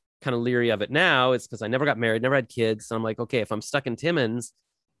was kind of leery of it now is because I never got married, never had kids. So I'm like, okay, if I'm stuck in Timmins,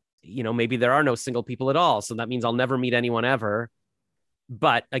 you know, maybe there are no single people at all. So that means I'll never meet anyone ever.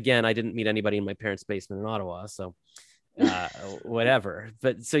 But again, I didn't meet anybody in my parents' basement in Ottawa. So whatever.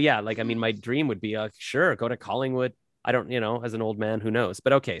 But so, yeah, like, I mean, my dream would be, sure, go to Collingwood. I don't, you know, as an old man, who knows?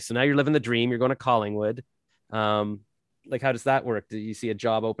 But okay, so now you're living the dream. You're going to Collingwood. Like, how does that work? Do you see a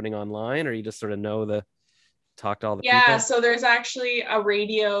job opening online, or you just sort of talk to all the people? So there's actually a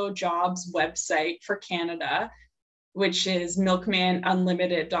radio jobs website for Canada, which is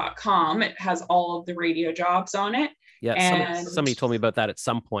milkmanunlimited.com. It has all of the radio jobs on it. Yeah, and somebody told me about that at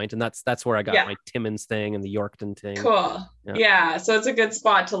some point, and that's where I got my Timmins thing and the Yorkton thing. Cool. Yeah, so it's a good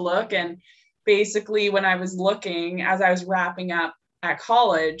spot to look. And basically, when I was looking, as I was wrapping up at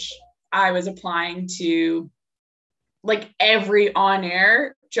college, I was applying to like every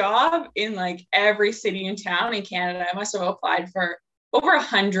on-air job in like every city and town in Canada. I must have applied for over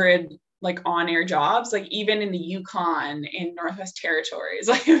 100 like on-air jobs, like even in the Yukon, in Northwest Territories.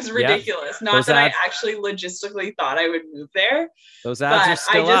 Like it was ridiculous. Not that I actually logistically thought I would move there. Those ads are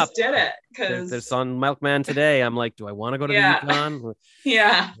still up. I just did it because there's on Milkman today. I'm like, do I want to go to the Yukon?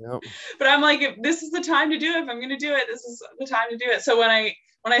 Yeah. Yep. But I'm like, if this is the time to do it, if I'm going to do it, this is the time to do it. So when I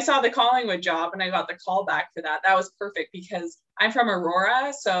saw the Collingwood job and I got the call back for that, that was perfect because I'm from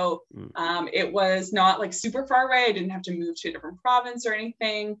Aurora. So it was not like super far away. I didn't have to move to a different province or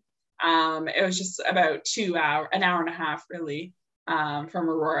anything. It was just about an hour and a half really, from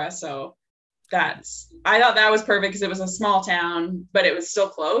Aurora. So I thought that was perfect because it was a small town, but it was still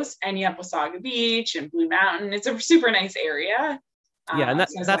close. And you have Wasaga Beach and Blue Mountain. It's a super nice area. And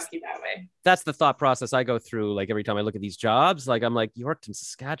that's lucky that way. That's the thought process I go through. Like every time I look at these jobs, like I'm like, Yorkton,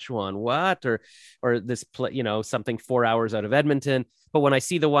 Saskatchewan, what? Or this, something 4 hours out of Edmonton. But when I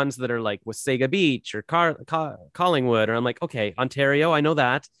see the ones that are like Wasaga Beach or Collingwood, or I'm like, okay, Ontario, I know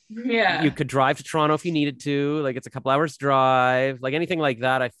that. Yeah. You could drive to Toronto if you needed to. Like it's a couple hours drive, like anything like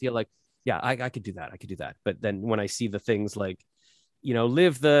that. I feel like, yeah, I could do that. But then when I see the things like,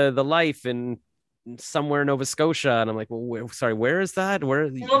 live the life in somewhere in Nova Scotia. And I'm like, well, sorry, where is that? Well,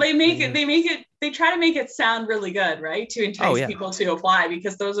 they try to make it sound really good, right? To entice people to apply,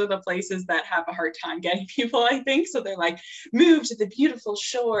 because those are the places that have a hard time getting people, I think. So they're like, move to the beautiful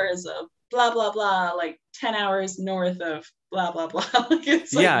shores of blah, blah, blah, like 10 hours north of blah, blah, blah.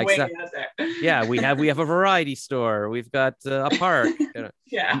 It's like way out there. Yeah, we have a variety store. We've got a park.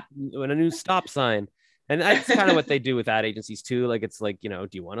 Yeah. And a new stop sign. And that's kind of what they do with ad agencies too. Like, it's like, do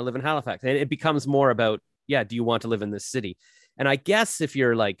you want to live in Halifax? And it becomes more about, do you want to live in this city? And I guess if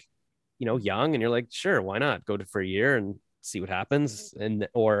you're like, young and you're like, sure, why not go for a year and see what happens? And,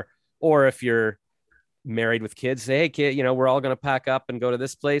 or if you're married with kids, say, hey kid, we're all going to pack up and go to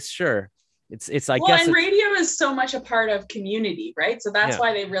this place. Sure. I guess. And radio is so much a part of community, right? So that's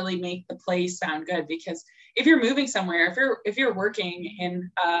why they really make the place sound good, because if you're moving somewhere, if you're working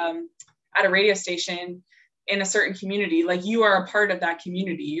in, at a radio station in a certain community, like, you are a part of that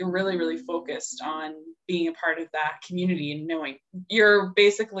community. You're really, really focused on being a part of that community and knowing you're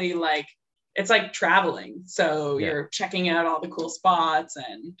basically like, it's like traveling. So you're checking out all the cool spots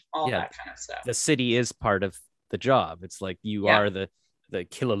and all that kind of stuff. The city is part of the job. It's like you are the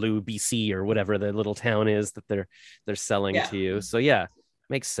Killaloo, BC, or whatever the little town is that they're selling to you. So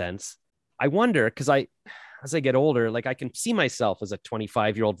makes sense. I wonder, because as I get older, like, I can see myself as a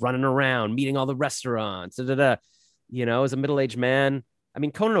 25-year-old running around, meeting all the restaurants, as a middle-aged man. I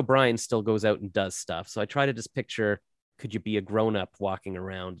mean, Conan O'Brien still goes out and does stuff. So I try to just picture, could you be a grown-up walking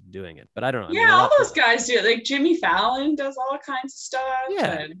around doing it? But I don't know. Yeah, all those guys do it. Like, Jimmy Fallon does all kinds of stuff.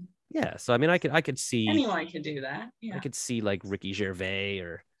 Yeah. So, I mean, I could see. Anyone could do that. Yeah. I could see like Ricky Gervais,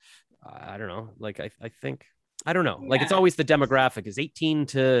 or I don't know. Like, I think, I don't know. Yeah. Like, it's always the demographic is 18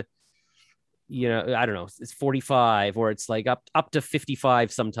 to, I don't know, it's 45, or it's like up to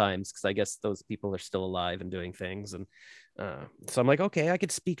 55 sometimes, because I guess those people are still alive and doing things. And so I'm like, okay, I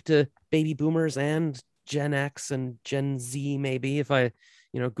could speak to baby boomers and Gen X and Gen Z, maybe, if I,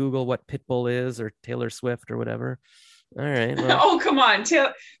 Google what Pitbull is, or Taylor Swift, or whatever. All right. Well. Oh, come on.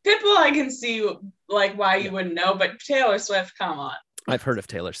 Pitbull, I can see like why you wouldn't know, but Taylor Swift, come on. I've heard of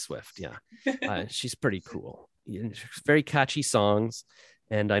Taylor Swift. Yeah. She's pretty cool. Very catchy songs.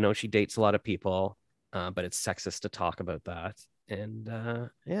 And I know she dates a lot of people, but it's sexist to talk about that. And I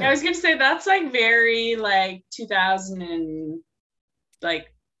was going to say, that's like very like 2000 and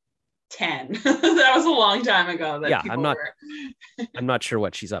like 10. That was a long time ago. I'm not sure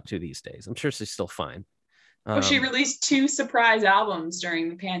what she's up to these days. I'm sure she's still fine. She released 2 surprise albums during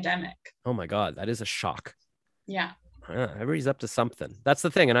the pandemic. Oh my God, that is a shock. Yeah. Everybody's up to something. That's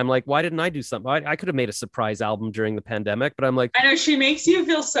the thing. And I'm like, why didn't I do something? I could have made a surprise album during the pandemic, but I'm like, I know, she makes you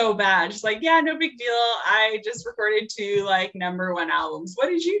feel so bad. She's like, yeah, no big deal. I just recorded 2 like #1 albums. What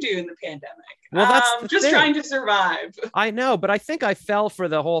did you do in the pandemic? Well, that's just trying to survive. I know, but I think I fell for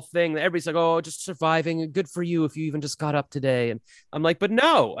the whole thing. Everybody's like, oh, just surviving. Good for you if you even just got up today. And I'm like, but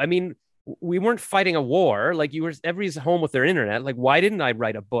no, I mean, we weren't fighting a war. Like, everybody's home with their internet. Like, why didn't I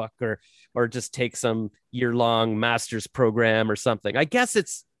write a book or just take some year-long master's program or something? I guess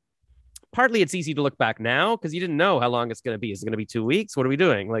it's easy to look back now because you didn't know how long it's going to be. Is it going to be 2 weeks? What are we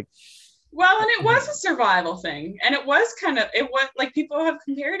doing? Like, well, and it was a survival thing, and it was like, people have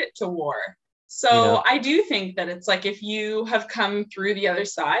compared it to war. So I do think that it's like, if you have come through the other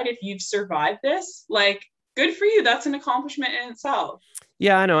side, if you've survived this, like, good for you. That's an accomplishment in itself.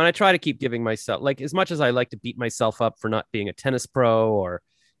 Yeah, I know. And I try to keep giving myself, like, as much as I like to beat myself up for not being a tennis pro or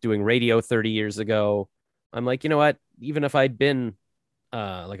doing radio 30 years ago, I'm like, you know what? Even if I'd been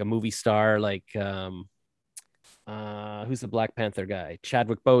like a movie star, like who's the Black Panther guy?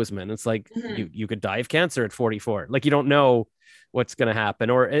 Chadwick Boseman. It's like, you could die of cancer at 44. Like, you don't know what's going to happen.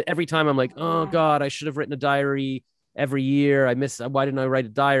 Or every time I'm like, oh God, I should have written a diary every year. Why didn't I write a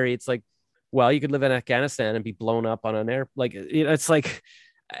diary? It's like, well, you could live in Afghanistan and be blown up on an air, like, it's like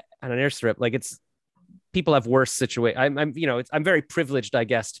on an airstrip. Like, it's, people have worse situations. I'm very privileged, I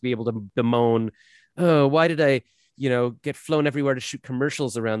guess, to be able to bemoan, oh, why did I, get flown everywhere to shoot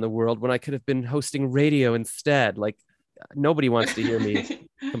commercials around the world when I could have been hosting radio instead? Like, nobody wants to hear me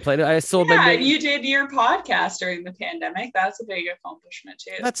complain. I sold you did your podcast during the pandemic. That's a big accomplishment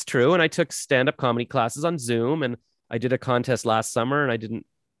too. That's true. And I took stand-up comedy classes on Zoom, and I did a contest last summer, and I didn't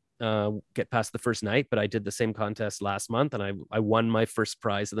get past the first night, but I did the same contest last month, and I won my first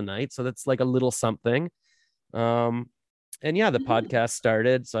prize of the night. So that's like a little something. And the podcast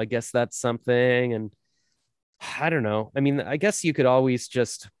started. So I guess that's something. And I don't know. I mean, I guess you could always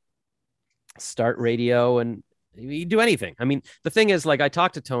just start radio and you do anything. I mean, the thing is, like, I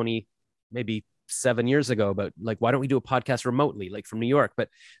talked to Tony maybe 7 years ago about, like, why don't we do a podcast remotely, like from New York? But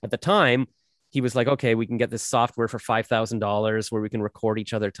at the time, he was like, okay, we can get this software for $5,000 where we can record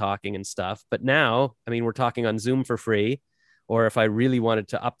each other talking and stuff. But now, I mean, we're talking on Zoom for free. Or if I really wanted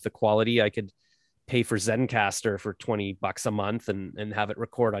to up the quality, I could pay for Zencaster for $20 a month and have it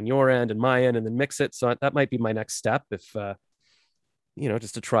record on your end and my end and then mix it. So that might be my next step if,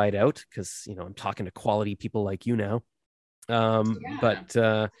 just to try it out. Cause I'm talking to quality people like you now.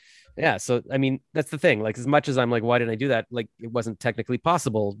 Yeah. So, I mean, that's the thing. Like, as much as I'm like, why didn't I do that? Like, it wasn't technically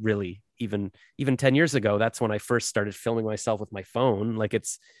possible, really. Even 10 years ago, that's when I first started filming myself with my phone. Like,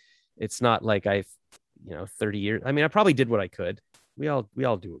 it's not like I've, 30 years. I mean, I probably did what I could. We all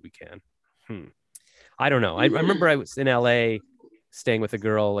do what we can. I don't know. I remember I was in LA staying with a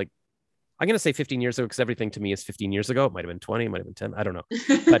girl, like, I'm going to say 15 years ago, because everything to me is 15 years ago. It might've been 20, it might've been 10. I don't know.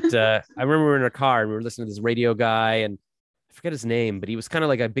 But I remember we were in a car and we were listening to this radio guy, and I forget his name, but he was kind of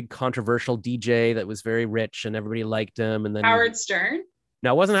like a big controversial DJ that was very rich and everybody liked him. And then Howard Stern?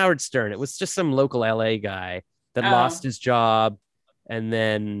 No, it wasn't Howard Stern. It was just some local LA guy that lost his job. And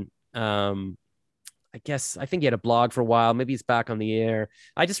then I think he had a blog for a while. Maybe he's back on the air.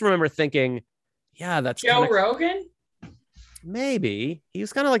 I just remember thinking, yeah, that's Joe Rogan. Maybe he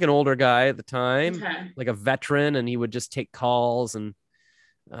was kind of like an older guy at the time, like a veteran, and he would just take calls. And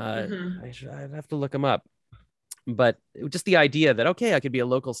I'd have to look him up. But it was just the idea that, okay, I could be a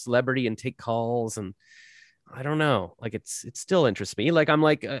local celebrity and take calls. And I don't know, like it still interests me. Like, I'm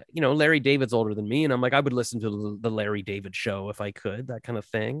like, Larry David's older than me. And I'm like, I would listen to the Larry David show if I could, that kind of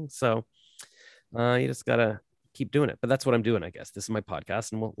thing. So you just got to keep doing it. But that's what I'm doing, I guess. This is my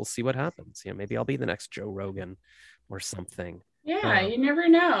podcast, and we'll see what happens. Maybe I'll be the next Joe Rogan or something. Yeah, you never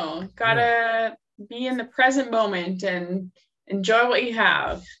know. Gotta be in the present moment and enjoy what you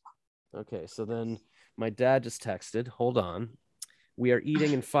have. Okay, so then my dad just texted. Hold on. We are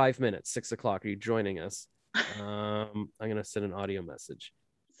eating in 5 minutes, 6:00. Are you joining us? I'm going to send an audio message.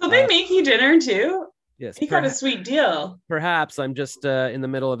 So they make you dinner too? Yes. You got a sweet deal. Perhaps. I'm just in the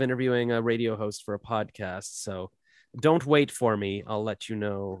middle of interviewing a radio host for a podcast. So don't wait for me. I'll let you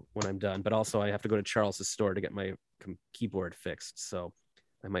know when I'm done. But also I have to go to Charles's store to get my keyboard fixed. So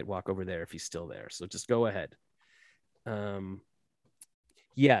I might walk over there if he's still there. So just go ahead.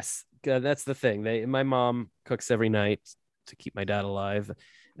 Yes, that's the thing. My mom cooks every night to keep my dad alive.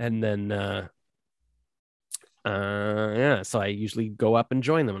 And then, so I usually go up and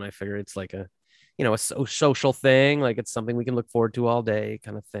join them. And I figure it's like a social thing. Like, it's something we can look forward to all day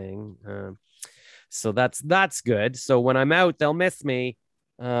kind of thing. So that's good. So when I'm out, they'll miss me.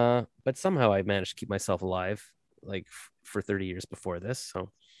 But somehow I managed to keep myself alive, like for 30 years before this. So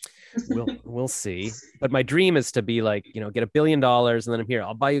we'll see. But my dream is to be like, get $1 billion, and then I'm here.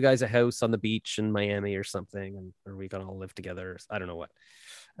 I'll buy you guys a house on the beach in Miami or something, or we can all live together. I don't know what.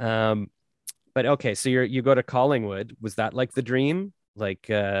 But okay, so you go to Collingwood. Was that like the dream? Like,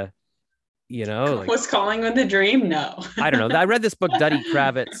 was Collingwood the dream? No. I don't know. I read this book, Duddy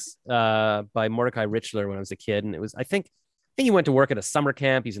Kravitz, by Mordecai Richler, when I was a kid, and it was, I think he went to work at a summer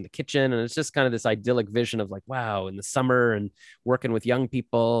camp. He's in the kitchen, and it's just kind of this idyllic vision of like, wow, in the summer and working with young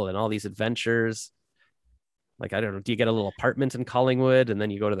people and all these adventures. Like, I don't know, do you get a little apartment in Collingwood and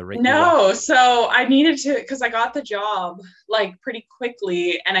then you go to the No, so I needed to, because I got the job like pretty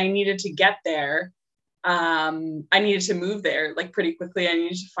quickly, and I needed to get there. I needed to move there like pretty quickly. I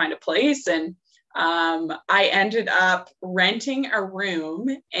needed to find a place, and I ended up renting a room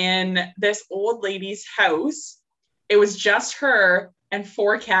in this old lady's house. It was just her and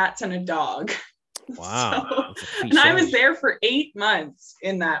 4 cats and a dog. Wow. And I was there for 8 months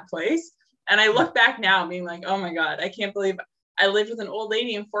in that place. And I look back now being like, oh my God, I can't believe I lived with an old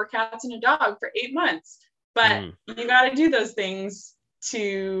lady and 4 cats and a dog for 8 months. But you got to do those things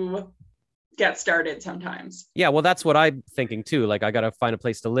to get started sometimes. Yeah, well, that's what I'm thinking too. Like, I got to find a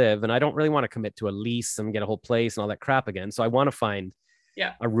place to live, and I don't really want to commit to a lease and get a whole place and all that crap again. So I want to find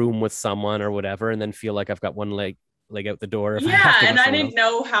a room with someone or whatever, and then feel like I've got one leg out the door. And I didn't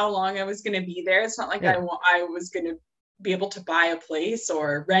know how long I was going to be there. It's not like I was going to be able to buy a place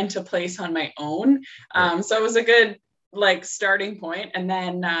or rent a place on my own. So it was a good like starting point. And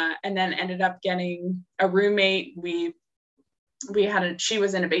then ended up getting a roommate. She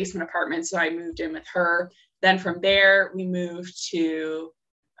was in a basement apartment, so I moved in with her. Then from there we moved to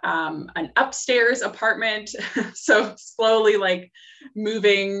an upstairs apartment. So slowly like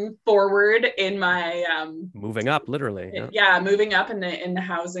moving forward in my moving up literally. Moving up in the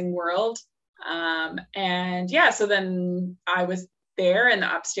housing world. So then I was there in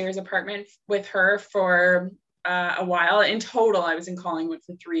the upstairs apartment with her for a while. In total, I was in Collingwood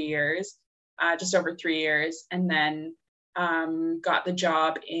for 3 years, just over 3 years, and then got the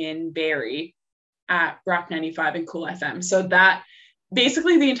job in Barrie at Rock 95 and Cool FM. So that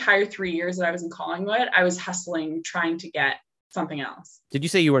basically the entire 3 years that I was in Collingwood, I was hustling, trying to get something else. Did you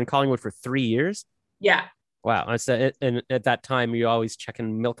say you were in Collingwood for 3 years? Yeah. Wow. And at that time, you always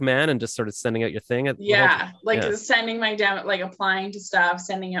checking Milkman and just sort of sending out your thing. Sending my demo, like applying to stuff,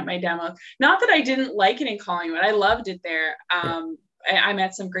 sending out my demo. Not that I didn't like it in Collingwood. I loved it there. I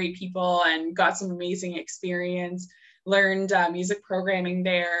met some great people and got some amazing experience, learned music programming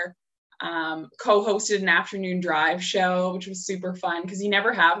there, co-hosted an afternoon drive show, which was super fun because you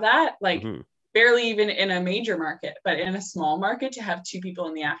never have that. Like, barely even in a major market, but in a small market to have 2 people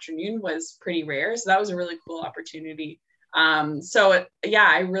in the afternoon was pretty rare. So that was a really cool opportunity. I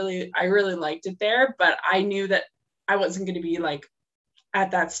really liked it there, but I knew that I wasn't going to be like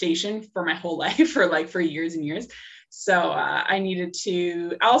at that station for my whole life for years and years. So I needed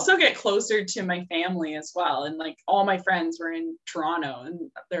to also get closer to my family as well. And like all my friends were in Toronto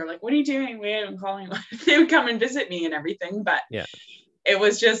and they're like, what are you doing? I'm calling. They would come and visit me and everything. But it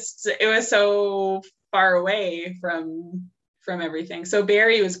was so far away from everything. So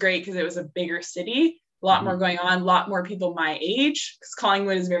Barrie was great because it was a bigger city, a lot more going on, a lot more people my age, because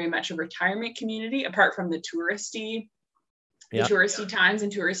Collingwood is very much a retirement community, apart from the touristy times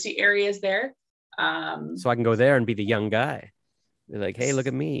and touristy areas there. So I can go there and be the young guy. They're like, hey, look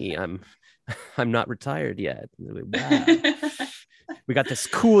at me. I'm not retired yet. Wow. We got this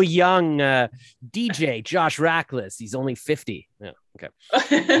cool young DJ, Josh Rackless. He's only 50. Yeah. Okay.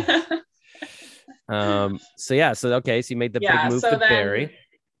 So you made the big move to Barrie.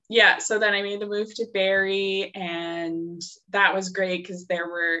 Yeah. So then I made the move to Barrie, and that was great because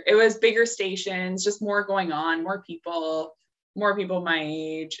it was bigger stations, just more going on, more people my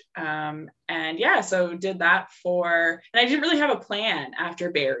age. So did that and I didn't really have a plan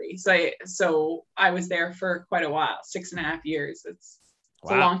after Barrie. So I was there for quite a while, 6.5 years. It's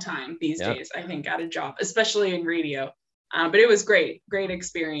a long time these days, I think, at a job, especially in radio. But it was great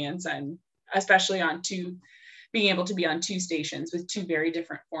experience, and especially being able to be on 2 stations with 2 very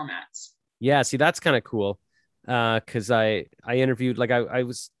different formats. Yeah, see, that's kind of cool. Because I interviewed, like I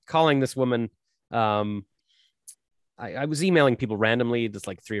was calling this woman. I was emailing people randomly just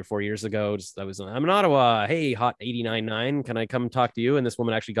like 3 or 4 years ago. I'm in Ottawa. Hey, hot 89.9. Can I come talk to you? And this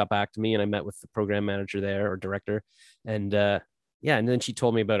woman actually got back to me, and I met with the program manager there, or director. And and then she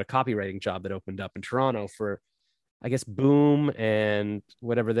told me about a copywriting job that opened up in Toronto for, I guess, Boom and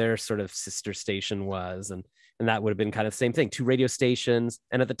whatever their sort of sister station was. And that would have been kind of the same thing, 2 radio stations.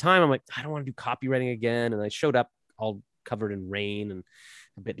 And at the time I'm like, I don't want to do copywriting again. And I showed up all covered in rain and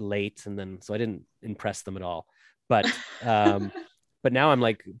a bit late. And then, so I didn't impress them at all. But now I'm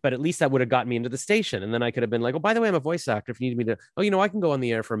like, but at least that would have gotten me into the station. And then I could have been like, oh, by the way, I'm a voice actor. If you needed me to, I can go on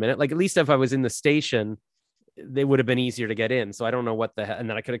the air for a minute. Like, at least if I was in the station, they would have been easier to get in. So I don't know what the hell. And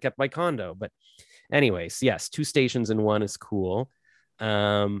then I could have kept my condo. But anyways, yes, 2 stations in one is cool.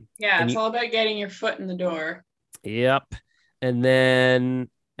 It's all about getting your foot in the door. Yep. And then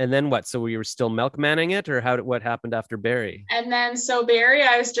what? So you were still milkmanning it, or what happened after Barrie? And then so Barrie,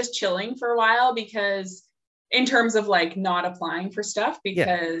 I was just chilling for a while, because in terms of like not applying for stuff,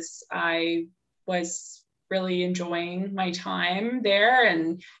 because I was really enjoying my time there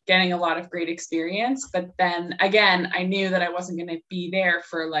and getting a lot of great experience. But then again, I knew that I wasn't going to be there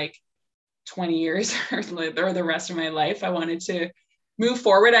for like 20 years or the rest of my life. I wanted to move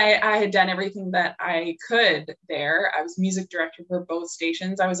forward. I had done everything that I could there. I was music director for both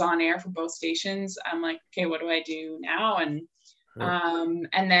stations. I was on air for both stations. I'm like, okay, what do I do now?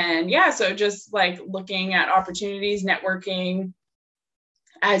 So just like looking at opportunities, networking,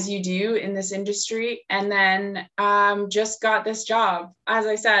 as you do in this industry. And then just got this job, as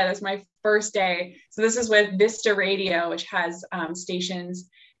I said, as my first day. So this is with Vista Radio, which has stations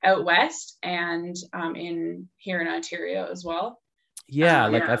out west and here in Ontario as well.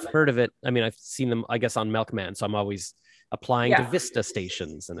 I've heard of it. I mean, I've seen them, I guess, on Milkman. So I'm always applying to Vista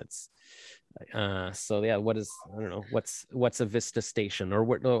stations, and it's what's a Vista station, or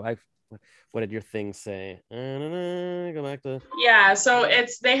what? No, what did your thing say? Go back to. Yeah, so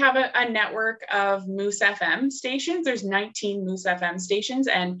they have a network of Moose FM stations. There's 19 Moose FM stations,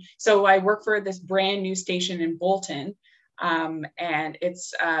 and so I work for this brand new station in Bolton, and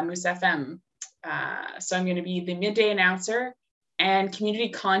it's Moose FM. So I'm going to be the midday announcer and community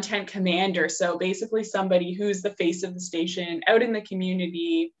content commander. So basically somebody who's the face of the station out in the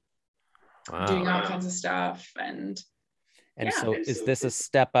community, doing all kinds of stuff. And so is this a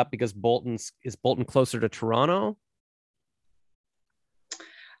step up because is Bolton closer to Toronto?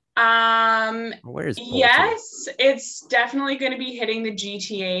 Where is Bolton? Yes, it's definitely going to be hitting the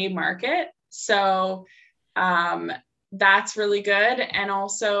GTA market. So that's really good. And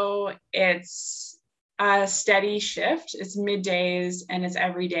also it's a steady shift. It's middays and it's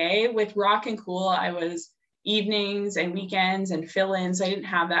every day. With Rock and Cool, I was evenings and weekends and fill-ins. I didn't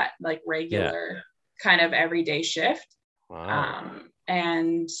have that like regular kind of everyday shift. Wow.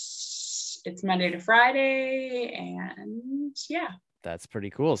 And it's Monday to Friday, and That's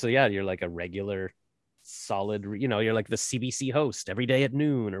pretty cool. So yeah, you're like a regular solid, you're like the CBC host every day at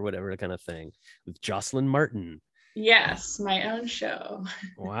noon or whatever kind of thing with Jocelyn Martin. Yes, my own show.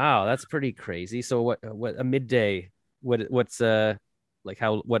 Wow, that's pretty crazy. So what a midday, what's like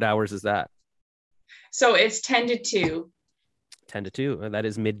what hours is that? So it's 10 to 2. 10 to 2. That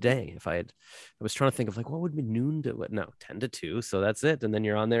is midday. I was trying to think of like what would be noon to what? No, 10 to 2. So that's it. And then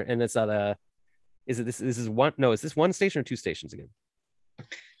you're on there, and it's at is this one? No, is this one station or two stations again?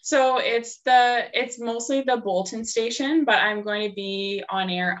 So it's mostly the Bolton station, but I'm going to be on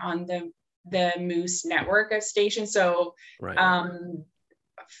air on the Moose network of stations. So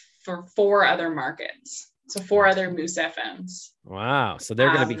for 4 other markets. So 4 other Moose FMs. Wow. So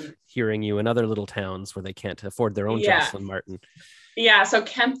they're going to be hearing you in other little towns where they can't afford their own Jocelyn Martin. Yeah. So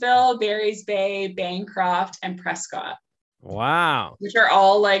Kemptville, Barry's Bay, Bancroft, and Prescott. Wow. Which are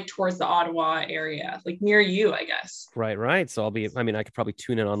all like towards the Ottawa area, like near you, I guess. Right. So I could probably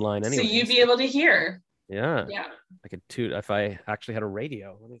tune in online anyway. So you'd be able to hear. Yeah. I could tune if I actually had a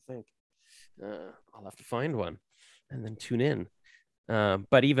radio. Let me think. I'll have to find one and then tune in.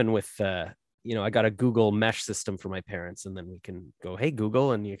 But even with, I got a Google Mesh system for my parents, and then we can go, hey,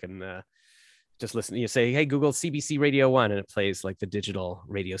 Google, and you can just listen. You say, hey, Google CBC Radio 1, and it plays like the digital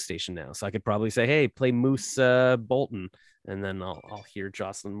radio station now. So I could probably say, hey, play Moose Bolton, and then I'll hear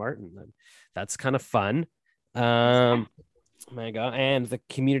Jocelyn Martin. And that's kind of fun. My God. And the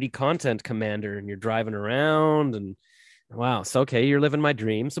community content commander, and you're driving around, and wow. So, okay, you're living my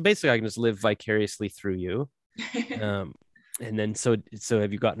dream. So basically I can just live vicariously through you. And then, so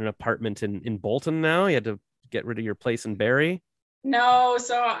have you gotten an apartment in Bolton now? You had to get rid of your place in Barrie? No,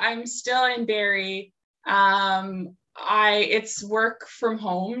 so I'm still in Barrie. It's work from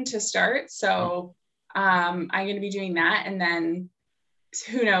home to start. So I'm going to be doing that. And then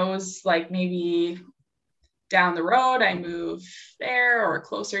who knows, like maybe down the road, I move there or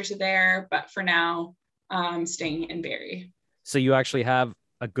closer to there. But for now, I'm staying in Barrie. So you actually have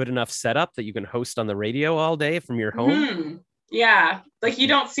a good enough setup that you can host on the radio all day from your home? Mm-hmm. Yeah, like you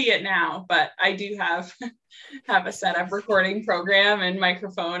don't see it now, but I do have a setup recording program and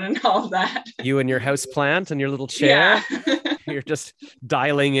microphone and all of that. You and your house plant and your little chair. Yeah. You're just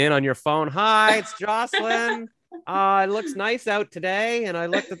dialing in on your phone. Hi, it's Jocelyn. It looks nice out today, and I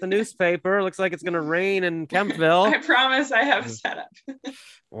looked at the newspaper. It looks like it's going to rain in Kemptville. I promise I have a setup.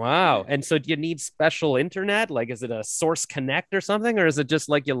 Wow. And so do you need special internet? Like, is it a Source Connect or something? Or is it just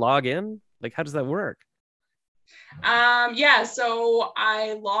like you log in? Like, how does that work? So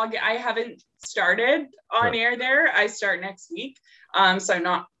I haven't started on air there. I start next week. So I'm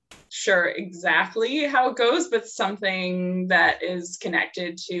not sure exactly how it goes, but something that is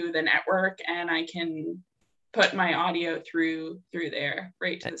connected to the network, and I can put my audio through there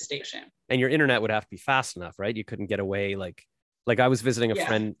right to the station. And your internet would have to be fast enough, right? You couldn't get away like I was visiting a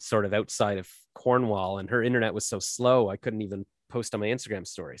friend sort of outside of Cornwall, and her internet was so slow I couldn't even post on my Instagram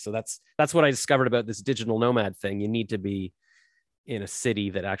story. So that's what I discovered about this digital nomad thing. You need to be in a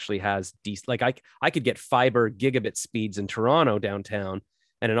city that actually has decent, like I could get fiber gigabit speeds in Toronto downtown,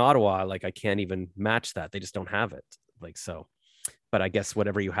 and in Ottawa, like I can't even match that. They just don't have it. Like, so, but I guess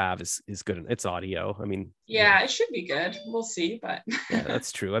whatever you have is good. It's audio. I mean, it should be good. We'll see, but yeah,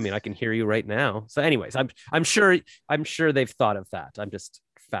 that's true. I mean, I can hear you right now. So anyways, I'm sure they've thought of that. I'm just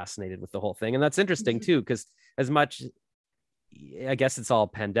fascinated with the whole thing. And that's interesting too, because as much, I guess it's all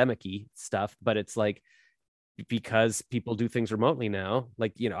pandemic-y stuff, but it's like, because people do things remotely now,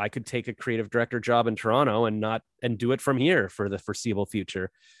 like, I could take a creative director job in Toronto and do it from here for the foreseeable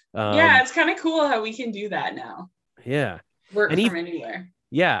future. It's kind of cool how we can do that now. Yeah. Work from anywhere.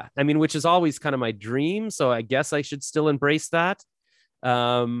 Yeah. I mean, which is always kind of my dream. So I guess I should still embrace that.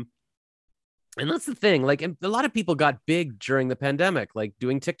 And that's the thing. Like, a lot of people got big during the pandemic, like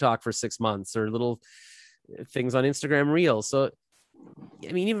doing TikTok for 6 months or little things on Instagram Reels. So,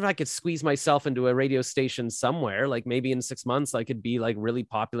 I mean, even if I could squeeze myself into a radio station somewhere, like maybe in 6 months, I could be like really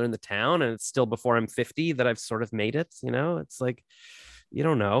popular in the town, and it's still before I'm 50 that I've sort of made it. It's like, you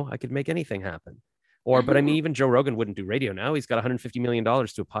don't know, I could make anything happen. But I mean, even Joe Rogan wouldn't do radio now. He's got $150 million to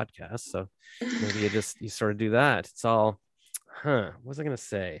a podcast. So maybe you sort of do that. It's all, what was I going to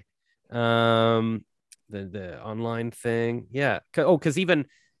say? The online thing. Yeah. Because even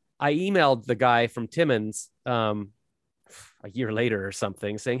I emailed the guy from Timmins a year later or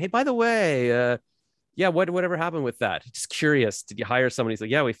something saying, hey, by the way, Yeah, whatever happened with that? Just curious. Did you hire somebody? He's like,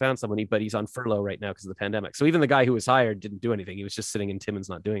 yeah, we found somebody, but he's on furlough right now because of the pandemic. So even the guy who was hired didn't do anything. He was just sitting in Timmins,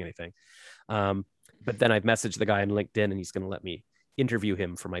 not doing anything. But then I've messaged the guy on LinkedIn, and he's going to let me interview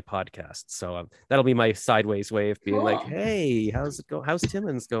him for my podcast. So that'll be my sideways way of being cool. Like, hey, how's it go? How's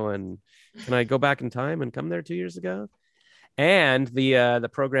Timmins going? Can I go back in time and come there 2 years ago? And the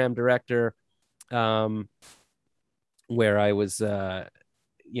program director, where I was,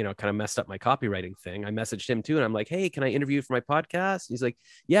 kind of messed up my copywriting thing. I messaged him too, and I'm like, hey, can I interview you for my podcast? He's like,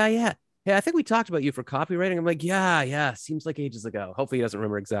 yeah. Hey, I think we talked about you for copywriting. I'm like, yeah. Seems like ages ago. Hopefully he doesn't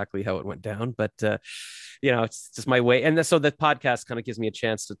remember exactly how it went down, but it's just my way. And so the podcast kind of gives me a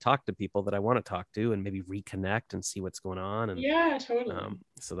chance to talk to people that I want to talk to and maybe reconnect and see what's going on. And yeah, totally.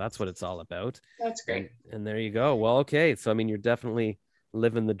 So that's what it's all about. That's great. And there you go. Well, okay. So, I mean, you're definitely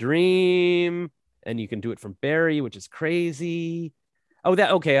living the dream, and you can do it from Barrie, which is crazy. Oh,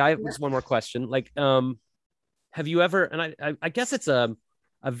 okay. I have just one more question. Like, have you ever, and I guess it's a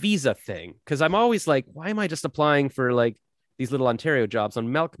visa thing, because I'm always like, why am I just applying for like these little Ontario jobs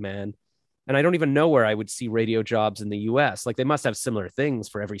on Milkman? And I don't even know where I would see radio jobs in the US. Like, they must have similar things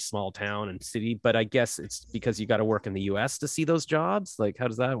for every small town and city, but I guess it's because you got to work in the US to see those jobs. Like, how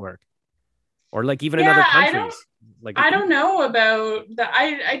does that work? Or like even in other countries? I don't know about that.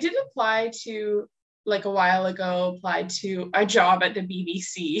 I did apply to, like a while ago, applied to a job at the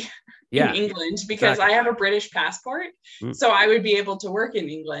BBC in England, because I have a British passport. So I would be able to work in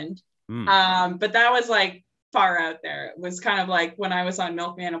England. But that was like far out there. It was kind of like when I was on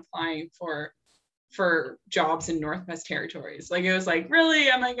Milkman applying for jobs in Northwest Territories. Like, it was like, really,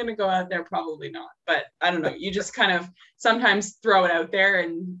 am I going to go out there? Probably not. But I don't know. You just kind of sometimes throw it out there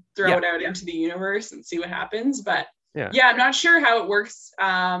and throw it out into the universe and see what happens. But yeah, I'm not sure how it works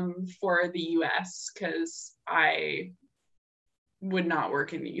for the US, because I would not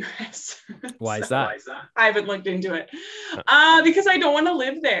work in the US. Why is that? I haven't looked into it. Because I don't want to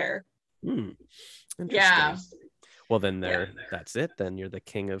live there. Yeah. Well, then that's it. Then you're the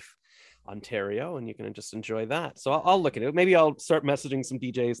king of Ontario, and you can just enjoy that. So I'll look at it. Maybe I'll start messaging some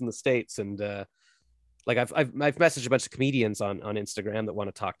DJs in the States, and like I've messaged a bunch of comedians on Instagram that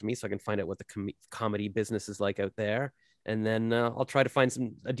want to talk to me, so I can find out what the comedy business is like out there. And then I'll try to find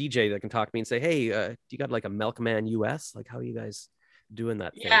a DJ that can talk to me and say, hey, do you got like a Milkman US? Like, how are you guys doing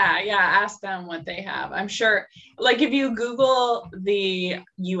that thing? Yeah. Ask them what they have. I'm sure, like, if you Google the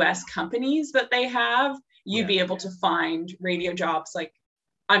US companies that they have, you'd be able to find radio jobs like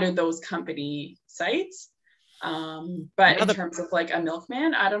under those company sites. But in terms of like a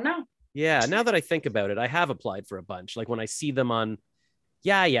Milkman, I don't know. Yeah, now that I think about it, I have applied for a bunch. Like, when I see them on,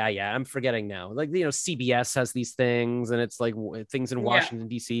 I'm forgetting now. Like, CBS has these things, and it's like things in Washington,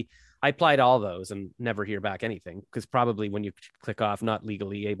 D.C. I applied all those and never hear back anything, because probably when you click off not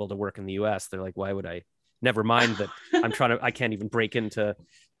legally able to work in the U.S., they're like, why would I? Never mind that I can't even break into,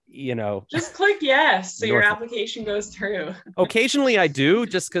 Just click yes, so your application goes through. Occasionally I do,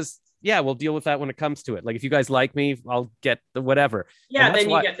 just because. Yeah, we'll deal with that when it comes to it. Like, if you guys like me, I'll get the whatever. Yeah,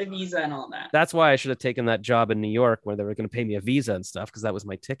 then you get the visa and all that. That's why I should have taken that job in New York, where they were going to pay me a visa and stuff, because that was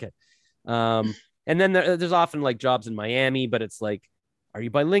my ticket. And then there's often like jobs in Miami, but it's like, are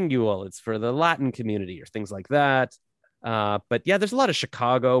you bilingual? It's for the Latin community or things like that. But yeah, there's a lot of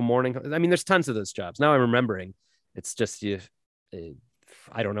Chicago morning. I mean, there's tons of those jobs. Now I'm remembering. It's just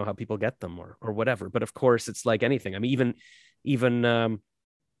I don't know how people get them or whatever. But of course, it's like anything. I mean, even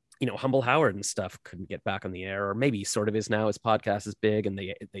Humble Howard and stuff couldn't get back on the air, or maybe sort of is now. His podcast is big, and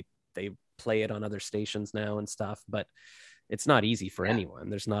they play it on other stations now and stuff, but it's not easy for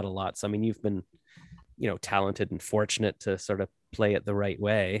anyone. There's not a lot. So, I mean, you've been, talented and fortunate to sort of play it the right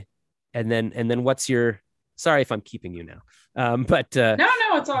way. And then what's sorry if I'm keeping you now. But no,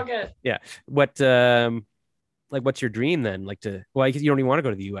 it's all good. Yeah. What's your dream then? Like, you don't even want to go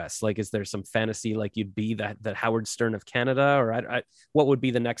to the US. Like, is there some fantasy, like you'd be that Howard Stern of Canada, or what would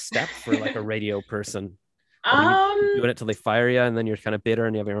be the next step for like a radio person? You doing it till they fire you, and then you're kind of bitter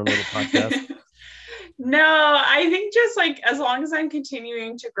and you have your own little podcast? No, I think just like, as long as I'm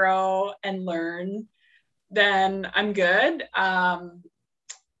continuing to grow and learn, then I'm good. I'm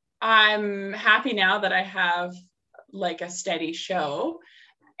happy now that I have like a steady show,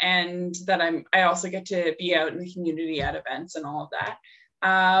 and that I also get to be out in the community at events and all of that.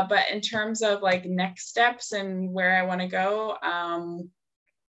 But in terms of like next steps and where I want to go,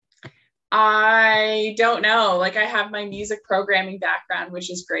 I don't know. Like, I have my music programming background,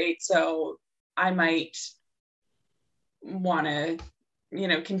 which is great. So I might want to,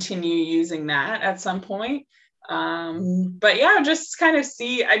 continue using that at some point. But yeah, just kind of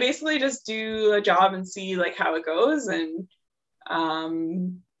I basically just do a job and see like how it goes. And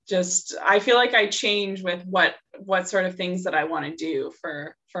just, I feel like I change with what sort of things that I want to do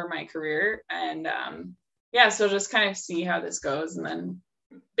for my career. And yeah, so just kind of see how this goes. And then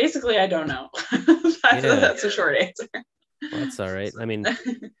basically I don't know. That's a short answer. Well, that's all right. I mean,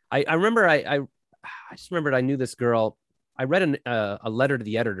 I remember I just remembered I knew this girl. I read a letter to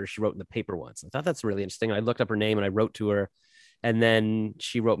the editor she wrote in the paper once. I thought that's really interesting. I looked up her name and I wrote to her, and then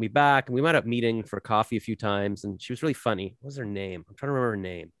she wrote me back, and we wound up meeting for coffee a few times. And she was really funny. What was her name? I'm trying to remember her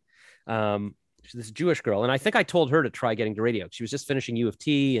name. She's this Jewish girl, and I think I told her to try getting to radio. She was just finishing U of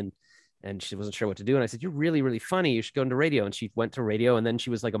T, and she wasn't sure what to do. And I said, "You're really, really funny. You should go into radio." And she went to radio, and then she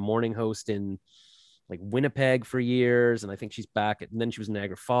was like a morning host in like Winnipeg for years. And I think she's back. And then she was in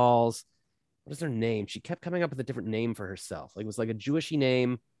Niagara Falls. What is her name? She kept coming up with a different name for herself. Like it was like a Jewishy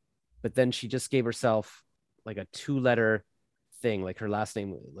name, but then she just gave herself like a 2-letter thing. Like her last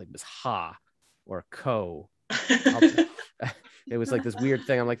name like was Ha or Ko. It was like this weird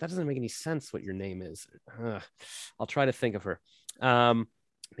thing. I'm like, that doesn't make any sense what your name is. I'll try to think of her.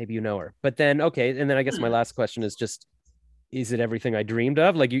 Maybe you know her. But then, okay. And then I guess my last question is just, is it everything I dreamed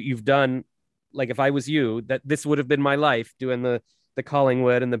of? Like you've done, like if I was you, that this would have been my life, doing the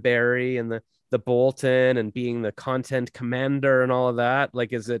Collingwood and the Barrie and the Bolton and being the content commander and all of that.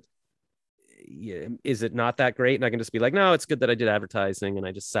 Like, is it not that great? And I can just be like, no, it's good that I did advertising and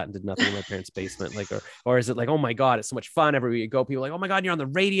I just sat and did nothing in my parents' basement. Like, or is it like, oh my God, it's so much fun everywhere you go. People are like, oh my God, you're on the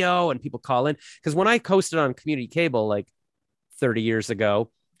radio, and people call in. Because when I coasted on community cable, like 30 years ago,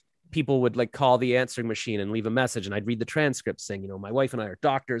 people would like call the answering machine and leave a message, and I'd read the transcript saying, my wife and I are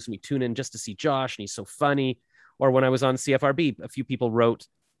doctors and we tune in just to see Josh and he's so funny. Or when I was on CFRB, a few people wrote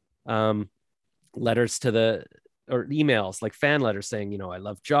letters to or emails, like fan letters saying, I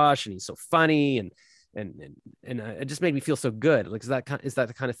love Josh and he's so funny, and it just made me feel so good. Like, is that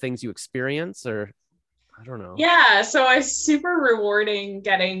the kind of things you experience, or I don't know? Yeah, so it's super rewarding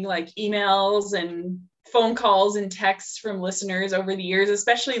getting like emails and phone calls and texts from listeners over the years,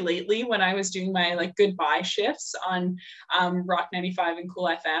 especially lately when I was doing my like goodbye shifts on Rock 95 and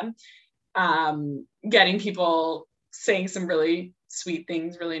Cool FM. Getting people saying some really sweet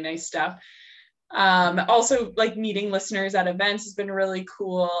things, really nice stuff. Also like meeting listeners at events has been really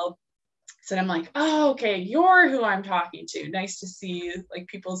cool. So I'm like, oh, okay, you're who I'm talking to. Nice to see like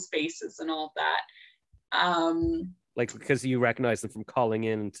people's faces and all of that. Like because you recognize them from calling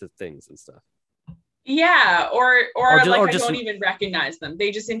in to things and stuff. Yeah, or like I don't even recognize them.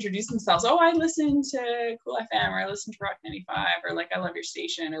 They just introduce themselves. Oh, I listen to Cool FM, or I listen to Rock 95, or like I love your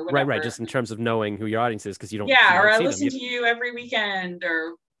station, or whatever. Right. Just in terms of knowing who your audience is, because you don't. Yeah, or I listen to you every weekend,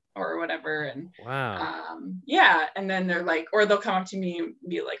 or whatever. And wow. Yeah, and then they're like, or they'll come up to me and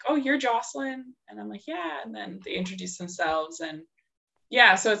be like, "Oh, you're Jocelyn," and I'm like, "Yeah," and then they introduce themselves, and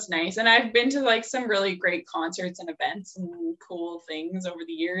yeah, so it's nice. And I've been to like some really great concerts and events and cool things over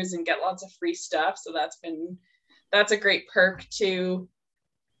the years and get lots of free stuff. So that's a great perk to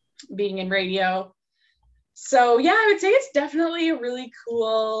being in radio. So yeah, I would say it's definitely a really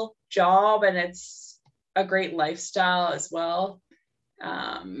cool job, and it's a great lifestyle as well.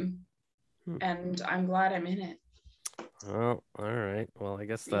 And I'm glad I'm in it. Oh, all right. Well, I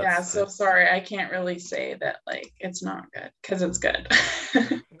guess that's... Yeah, so sorry. I can't really say that, like, it's not good, because it's good.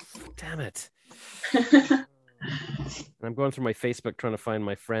 Damn it. I'm going through my Facebook trying to find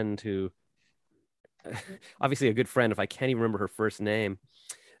my friend who... obviously a good friend if I can't even remember her first name.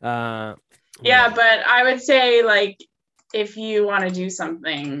 Yeah, but I would say, like, if you want to do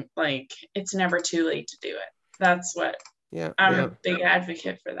something, like, it's never too late to do it. That's what... Yeah, I'm a big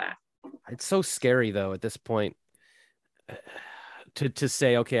advocate for that. It's so scary, though, at this point. To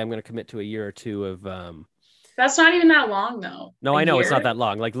say, okay, I'm going to commit to a year or two of that's not even that long though. No, I know it's not that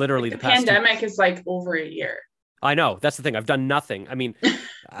long. Like literally the pandemic is like over a year. I know, that's the thing. I've done nothing. I mean,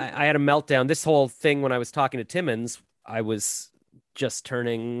 I had a meltdown. This whole thing when I was talking to Timmins, I was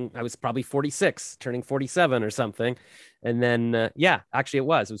probably 46, turning 47 or something. And then yeah, actually it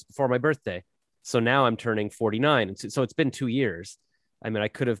was before my birthday. So now I'm turning 49. And so it's been 2 years. I mean, I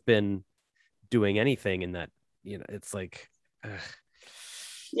could have been doing anything in that, it's like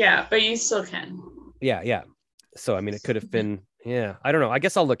yeah, but you still can. Yeah. So I mean, it could have been, yeah, I don't know. I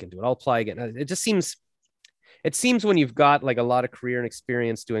guess I'll look into it. I'll apply again. It seems when you've got like a lot of career and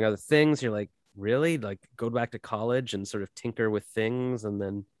experience doing other things, you're like, really, like go back to college and sort of tinker with things, and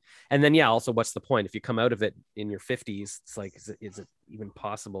then yeah, also what's the point if you come out of it in your 50s? It's like, is it even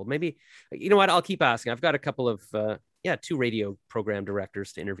possible? Maybe, you know what, I'll keep asking. I've got a couple of 2 radio program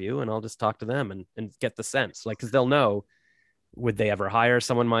directors to interview, and I'll just talk to them and get the sense, like, because they'll know, would they ever hire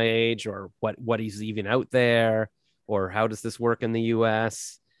someone my age, or what is even out there, or how does this work in the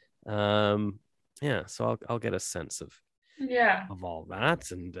US? Yeah, so I'll get a sense of Yeah. of all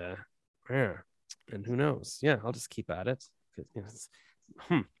that. And yeah, and who knows? Yeah, I'll just keep at it.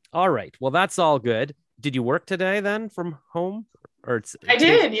 All right. Well, that's all good. Did you work today then from home? Or I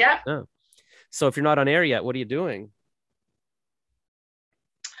did, yeah. Oh. So if you're not on air yet, what are you doing?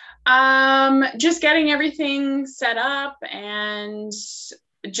 Just getting everything set up and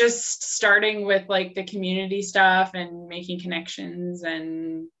just starting with like the community stuff and making connections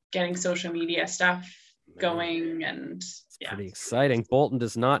and getting social media stuff going. And it's pretty exciting. Bolton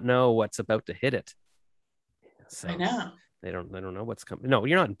does not know what's about to hit it. So I know. They don't know what's coming. No,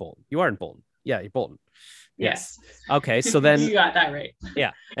 you're not in Bolton. You are in Bolton. Yeah, you're Bolton. Yes. Okay, so then you got that right.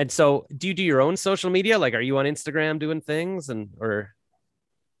 Yeah. And so do you do your own social media? Like, are you on Instagram doing things or?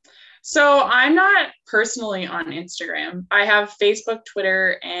 So I'm not personally on Instagram. I have Facebook,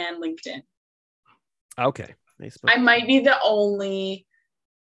 Twitter, and LinkedIn. Okay. Facebook. I might be the only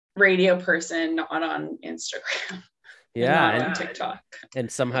radio person not on Instagram. Yeah. And not on TikTok.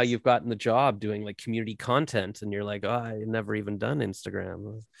 And somehow you've gotten the job doing like community content and you're like, oh, I never even done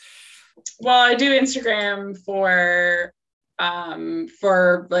Instagram. Well, I do Instagram for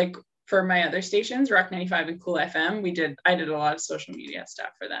my other stations, Rock 95 and Cool FM. I did a lot of social media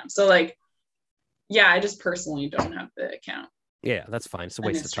stuff for them. So like, yeah, I just personally don't have the account. Yeah, that's fine. It's a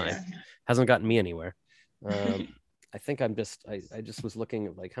waste of time. Yeah. Hasn't gotten me anywhere. I think I just was looking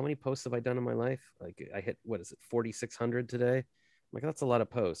at like, how many posts have I done in my life? Like I hit, 4,600 today. I'm like, that's a lot of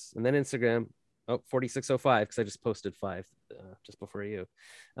posts. And then Instagram, 4,605, because I just posted 5 just before you.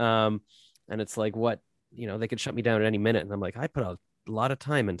 And it's like, what, they could shut me down at any minute. And I'm like, I put a lot of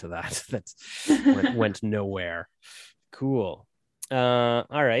time into that. That's went nowhere. Cool. All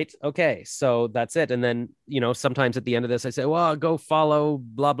right. Okay. So that's it. And then, sometimes at the end of this, I say, well, go follow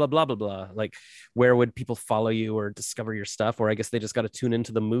blah, blah, blah, blah, blah. Like, where would people follow you or discover your stuff? Or I guess they just got to tune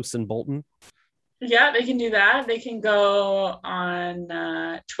into the Moose in Bolton. Yeah, they can do that. They can go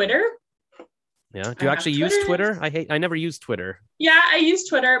on Twitter. Yeah. Do you actually use Twitter? I never use Twitter. Yeah, I use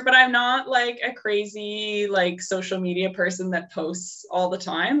Twitter, but I'm not like a crazy like social media person that posts all the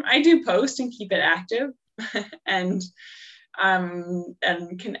time. I do post and keep it active and I'm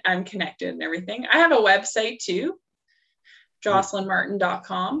connected and everything. I have a website too,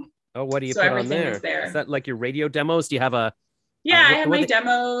 jocelynmartin.com. Oh, what do you put on there? Is that like your radio demos? Do you have a Yeah, I have my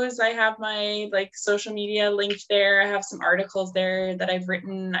demos. I have my like social media linked there. I have some articles there that I've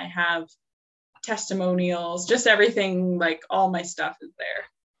written. I have testimonials, just everything, like all my stuff is there.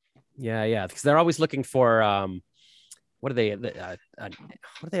 Yeah, because they're always looking for what do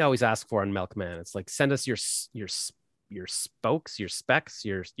they always ask for on Milkman? It's like, send us your spokes, your specs,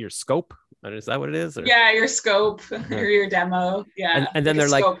 your scope. Is that what it is? Or? Yeah, your scope or your demo. Yeah, and then they're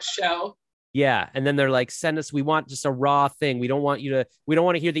like show. Yeah, and then they're like, send us. We want just a raw thing. We don't want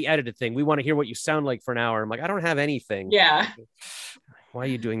to hear the edited thing. We want to hear what you sound like for an hour. I'm like, I don't have anything. Yeah. Why are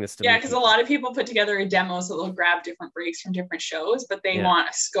you doing this to me? Yeah, because a lot of people put together a demo so they'll grab different breaks from different shows, but they want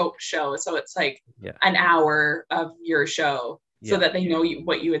a scoped show. So it's like an hour of your show so that they know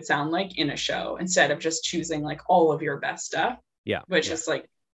what you would sound like in a show instead of just choosing like all of your best stuff. Yeah. Which is like,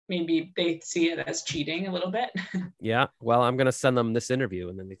 maybe they see it as cheating a little bit. Yeah. Well, I'm going to send them this interview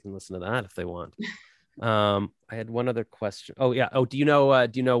and then they can listen to that if they want. I had one other question. Oh, yeah. Oh, do you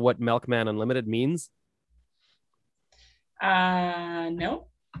know what Milkman Unlimited means? No.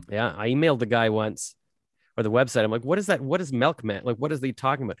 Yeah, I emailed the guy once, or the website. I'm like, what is that? What is Milkman? Like, what is he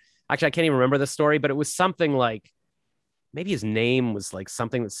talking about? Actually, I can't even remember the story, but it was something like, maybe his name was like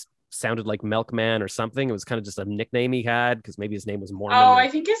something that sounded like Milkman or something. It was kind of just a nickname he had because maybe his name was Mormon. Oh, I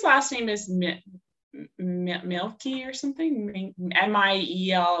think his last name is Milky or something.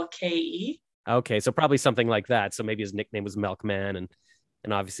 Mielke. Okay, so probably something like that. So maybe his nickname was Milkman,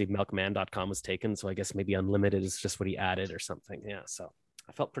 and obviously milkman.com was taken. So I guess maybe Unlimited is just what he added or something. Yeah. So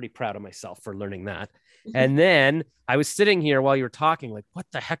I felt pretty proud of myself for learning that. And then I was sitting here while you were talking, like, what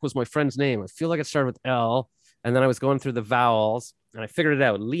the heck was my friend's name? I feel like it started with L. And then I was going through the vowels and I figured it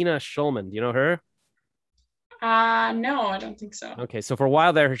out. Lena Schulman. Do you know her? No, I don't think so. Okay. So for a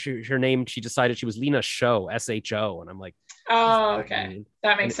while there, her name, she decided she was Lena Sho, S-H-O. And I'm like, oh, okay.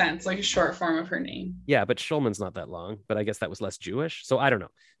 That makes sense. Like a short form of her name. Yeah, but Schulman's not that long, but I guess that was less Jewish. So I don't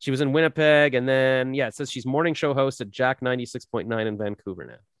know. She was in Winnipeg. And then, it says she's morning show host at Jack 96.9 in Vancouver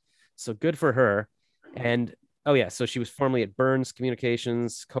now. So good for her. And, so she was formerly at Burns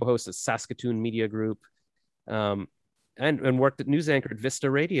Communications, co-host at Saskatoon Media Group, and worked at news anchor at Vista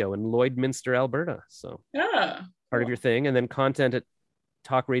Radio in Lloydminster, Alberta. So part of your thing. And then content at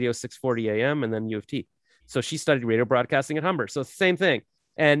Talk Radio 640 AM and then U of T. So she studied radio broadcasting at Humber. So it's the same thing.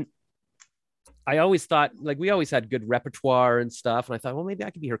 And I always thought, like, we always had good repertoire and stuff. And I thought, well, maybe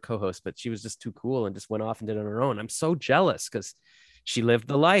I could be her co-host, but she was just too cool and just went off and did it on her own. I'm so jealous because she lived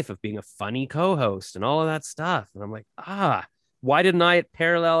the life of being a funny co-host and all of that stuff. And I'm like, why didn't I at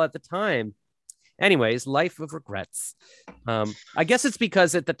Parallel at the time? Anyways, life of regrets. I guess it's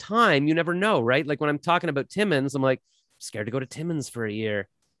because at the time you never know, right? Like when I'm talking about Timmins, I'm like scared to go to Timmins for a year.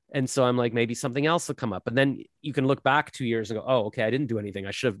 And so I'm like, maybe something else will come up. And then you can look back 2 years and go, oh, okay, I didn't do anything.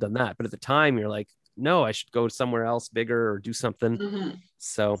 I should have done that. But at the time you're like, no, I should go somewhere else bigger or do something. Mm-hmm.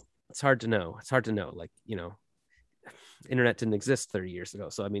 So it's hard to know. It's hard to know. Like, you know, internet didn't exist 30 years ago.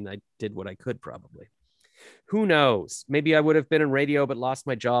 So, I mean, I did what I could probably. Who knows? Maybe I would have been in radio, but lost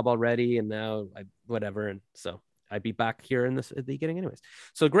my job already. And now whatever. And so I'd be back here at the beginning anyways.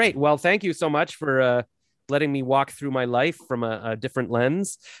 So great. Well, thank you so much for letting me walk through my life from a different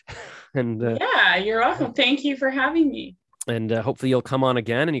lens. And yeah, you're welcome. Thank you for having me. And hopefully you'll come on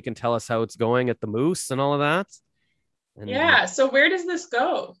again and you can tell us how it's going at the Moose and all of that. And, yeah. So where does this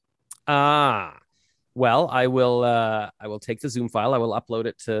go? Well, I will take the Zoom file. I will upload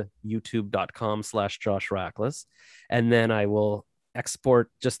it to youtube.com/Josh Rackless. And then I will export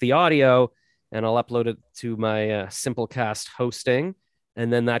just the audio and I'll upload it to my Simplecast hosting.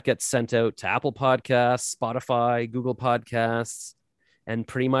 And then that gets sent out to Apple Podcasts, Spotify, Google Podcasts, and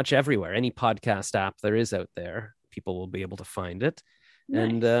pretty much everywhere. Any podcast app there is out there, people will be able to find it.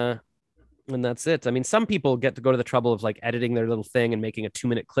 Nice. And that's it. I mean, some people get to go to the trouble of like editing their little thing and making a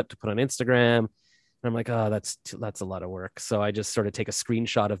 2-minute clip to put on Instagram. And I'm like, oh, that's a lot of work. So I just sort of take a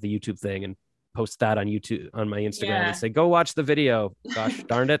screenshot of the YouTube thing and post that on YouTube, on my Instagram, and say, go watch the video. Gosh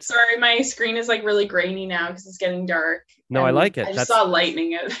darn it. Sorry, my screen is like really grainy now because it's getting dark. No, I like it. I just saw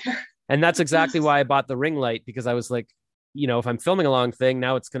lightning out there. And that's exactly why I bought the ring light, because I was like, you know, if I'm filming a long thing,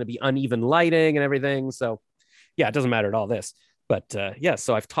 now it's going to be uneven lighting and everything. So yeah, it doesn't matter at all this. But yeah,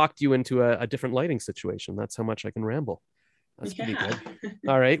 so I've talked you into a different lighting situation. That's how much I can ramble. That's pretty good.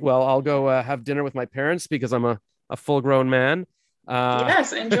 All right. Well, I'll go have dinner with my parents because I'm a full grown man.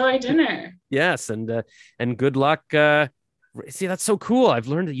 Yes, enjoy dinner. Yes, and good luck. See, that's so cool. I've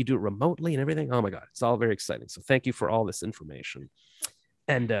learned that you do it remotely and everything. Oh my God, it's all very exciting. So thank you for all this information.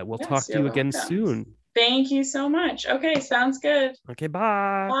 And we'll talk to you again soon. Thank you so much. Okay, sounds good. Okay,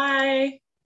 bye. Bye.